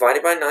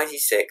 divided by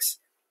 96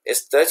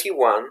 is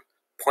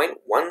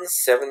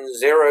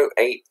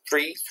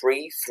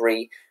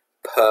 31.1708333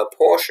 per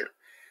portion.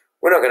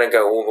 We're not going to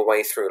go all the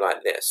way through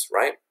like this,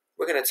 right?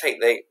 We're going to take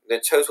the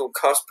total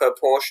cost per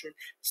portion,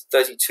 it's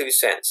 32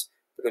 cents,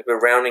 because we're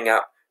rounding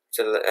up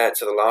to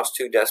the last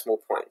two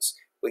decimal points.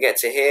 We get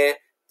to here,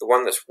 the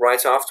one that's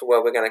right after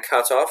where we're going to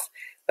cut off,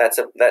 that's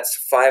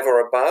 5 or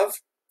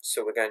above,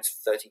 so we're going to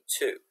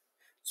 32.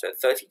 So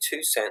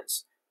 32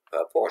 cents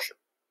per portion.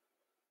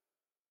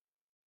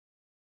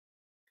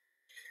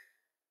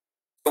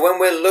 So when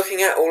we're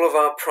looking at all of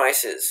our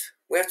prices,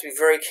 we have to be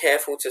very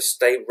careful to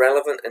stay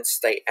relevant and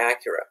stay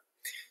accurate.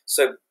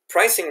 So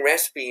pricing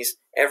recipes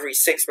every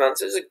 6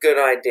 months is a good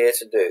idea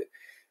to do.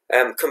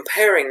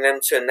 Comparing them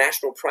to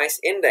national price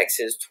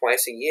indexes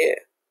twice a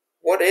year.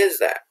 What is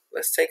that?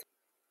 Let's say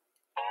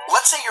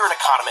you're an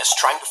economist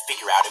trying to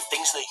figure out if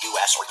things in the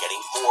U.S. are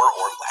getting more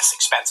or less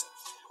expensive.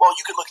 Well,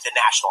 you can look at the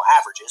national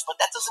averages, but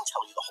that doesn't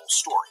tell you the whole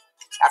story.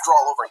 After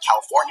all, over in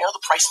California,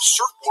 the price of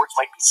surfboards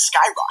might be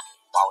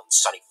skyrocketing, while in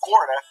sunny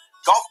Florida,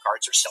 golf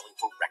carts are selling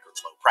for record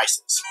low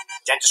prices.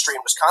 Dentistry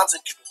in Wisconsin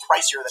could be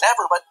pricier than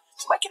ever, but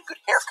you might get a good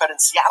haircut in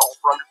Seattle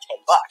for under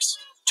 $10.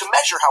 To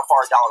measure how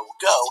far a dollar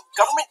will go,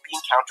 government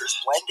bean counters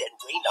blend and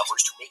weigh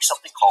numbers to make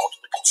something called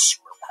the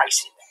Consumer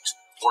Price Index,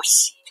 or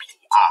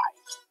CPI.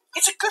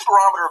 It's a good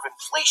barometer of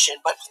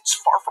inflation, but it's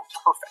far from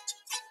perfect.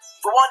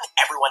 For one,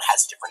 everyone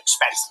has different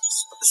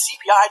expenses, but the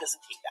CPI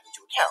doesn't take that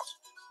into account.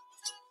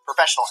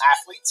 Professional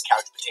athletes,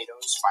 couch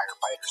potatoes,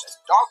 firefighters, and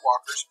dog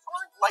walkers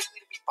aren't likely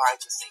to be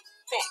buying the same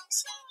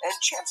things, and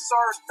chances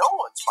are no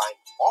one's buying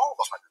all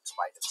the hundreds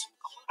of items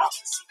included in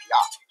the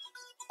CPI.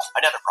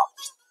 Another problem,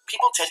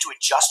 people tend to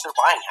adjust their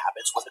buying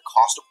habits when the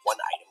cost of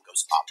one item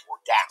goes up or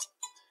down.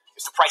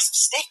 If the price of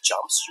steak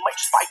jumps, you might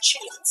just buy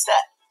chicken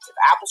instead. If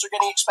apples are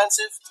getting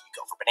expensive, you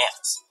go for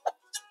bananas.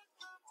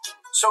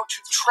 So to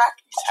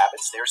track these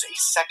habits, there's a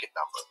second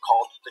number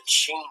called the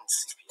chain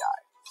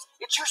CPI.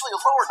 It's usually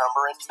a lower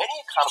number, and many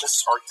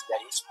economists argue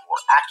that it's more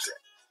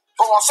accurate.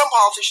 But while some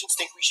politicians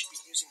think we should be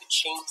using the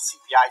chain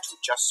CPI to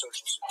adjust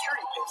Social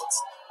Security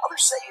payments,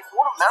 others say it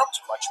won't amount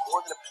to much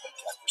more than a pay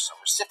cut for some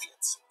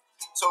recipients.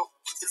 So,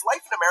 is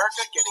life in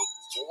America getting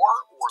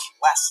more or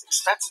less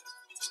expensive?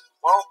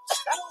 Well,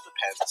 that all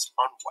depends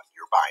on what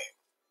you're buying.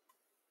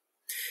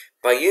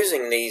 By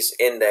using these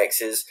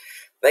indexes,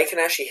 they can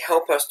actually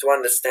help us to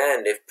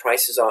understand if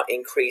prices are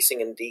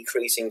increasing and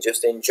decreasing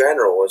just in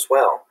general as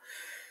well.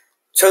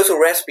 Total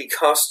recipe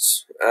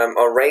costs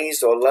are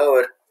raised or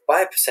lowered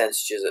by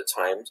percentages at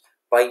times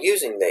by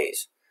using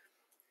these.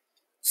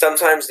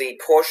 Sometimes the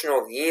portion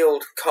of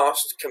yield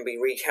cost can be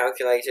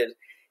recalculated.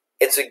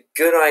 It's a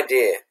good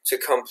idea to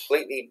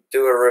completely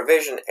do a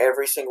revision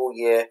every single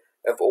year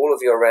of all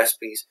of your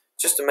recipes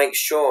just to make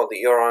sure that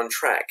you're on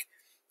track.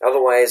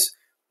 Otherwise,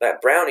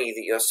 that brownie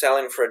that you're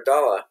selling for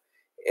 $1,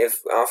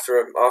 if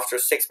after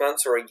 6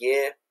 months or a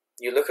year,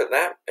 you look at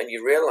that and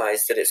you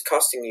realize that it's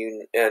costing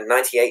you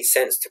 98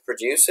 cents to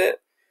produce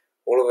it,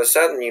 all of a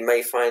sudden you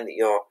may find that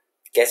you're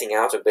getting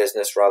out of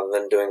business rather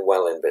than doing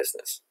well in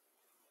business.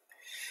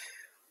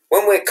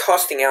 When we're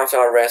costing out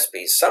our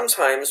recipes,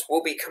 sometimes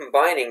we'll be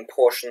combining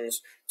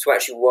portions to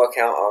actually work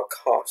out our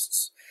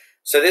costs.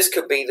 So this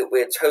could be that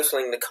we're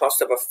totaling the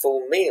cost of a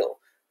full meal.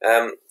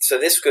 So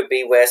this could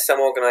be where some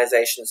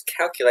organizations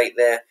calculate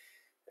their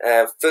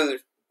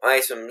food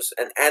items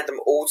and add them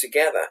all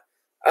together.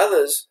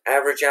 Others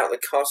average out the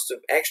cost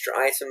of extra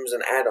items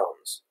and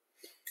add-ons.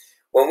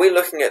 When we're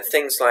looking at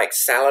things like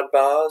salad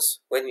bars,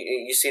 when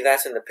you see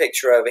that in the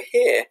picture over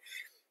here,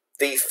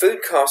 the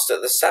food cost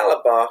at the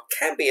salad bar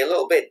can be a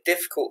little bit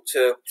difficult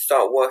to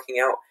start working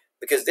out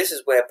because this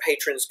is where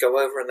patrons go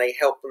over and they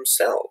help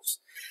themselves.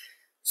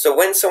 So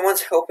when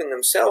someone's helping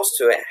themselves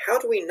to it, how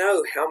do we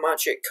know how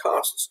much it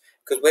costs?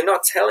 Because we're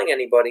not telling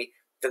anybody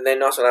that they're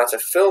not allowed to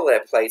fill their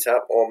plate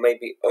up or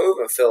maybe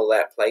overfill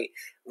that plate.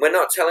 We're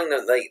not telling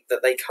them that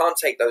they can't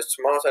take those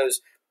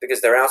tomatoes because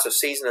they're out of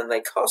season and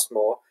they cost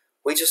more.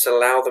 We just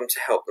allow them to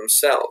help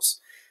themselves.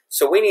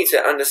 So we need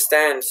to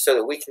understand so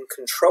that we can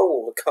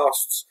control the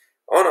costs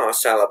on our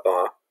salad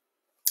bar.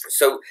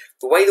 So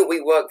the way that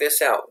we work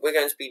this out, we're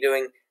going to be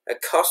doing a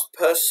cost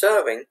per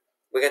serving.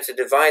 We're going to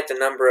divide the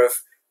number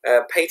of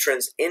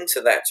patrons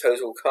into that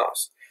total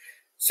cost.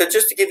 So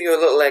just to give you a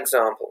little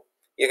example,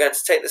 you're going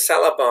to take the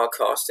salad bar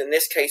cost. In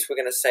this case, we're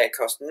going to say it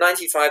cost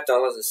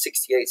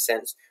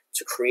 $95.68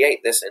 to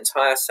create this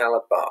entire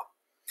salad bar.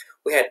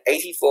 We had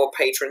 84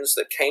 patrons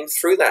that came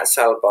through that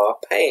salad bar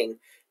paying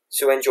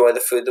to enjoy the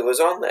food that was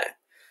on there.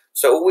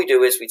 So all we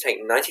do is we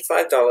take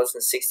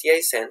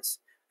 $95.68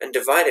 and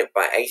divide it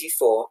by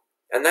 84,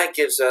 and that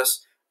gives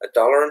us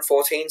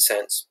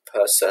 $1.14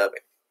 per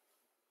serving.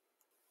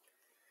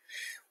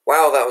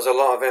 Wow, that was a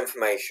lot of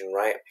information,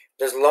 right?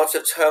 There's lots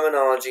of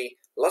terminology,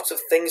 lots of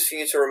things for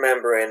you to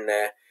remember in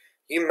there.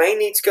 You may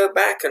need to go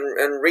back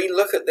and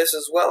re-look at this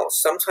as well.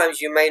 Sometimes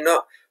you may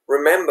not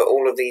remember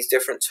all of these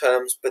different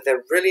terms, but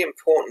they're really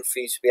important for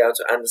you to be able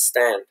to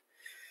understand.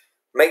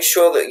 Make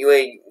sure that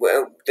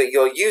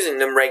you're using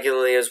them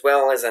regularly as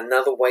well as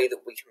another way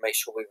that we can make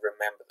sure we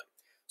remember them.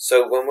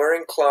 So when we're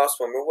in class,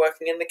 when we're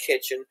working in the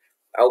kitchen,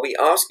 I'll be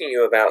asking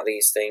you about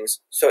these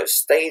things so it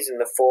stays in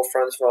the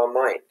forefront of our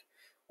mind.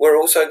 We're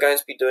also going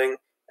to be doing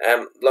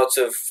lots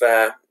of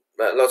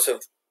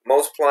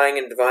multiplying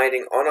and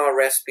dividing on our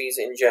recipes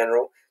in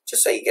general,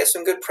 just so you get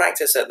some good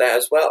practice at that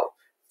as well.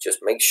 Just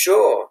make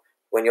sure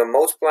when you're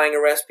multiplying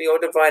a recipe or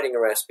dividing a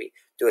recipe,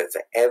 do it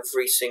for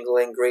every single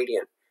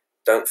ingredient.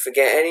 Don't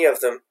forget any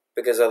of them,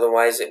 because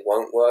otherwise it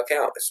won't work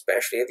out,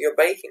 especially if you're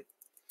baking.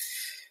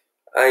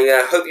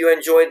 I hope you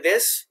enjoyed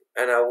this,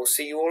 and I will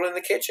see you all in the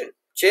kitchen.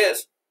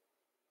 Cheers!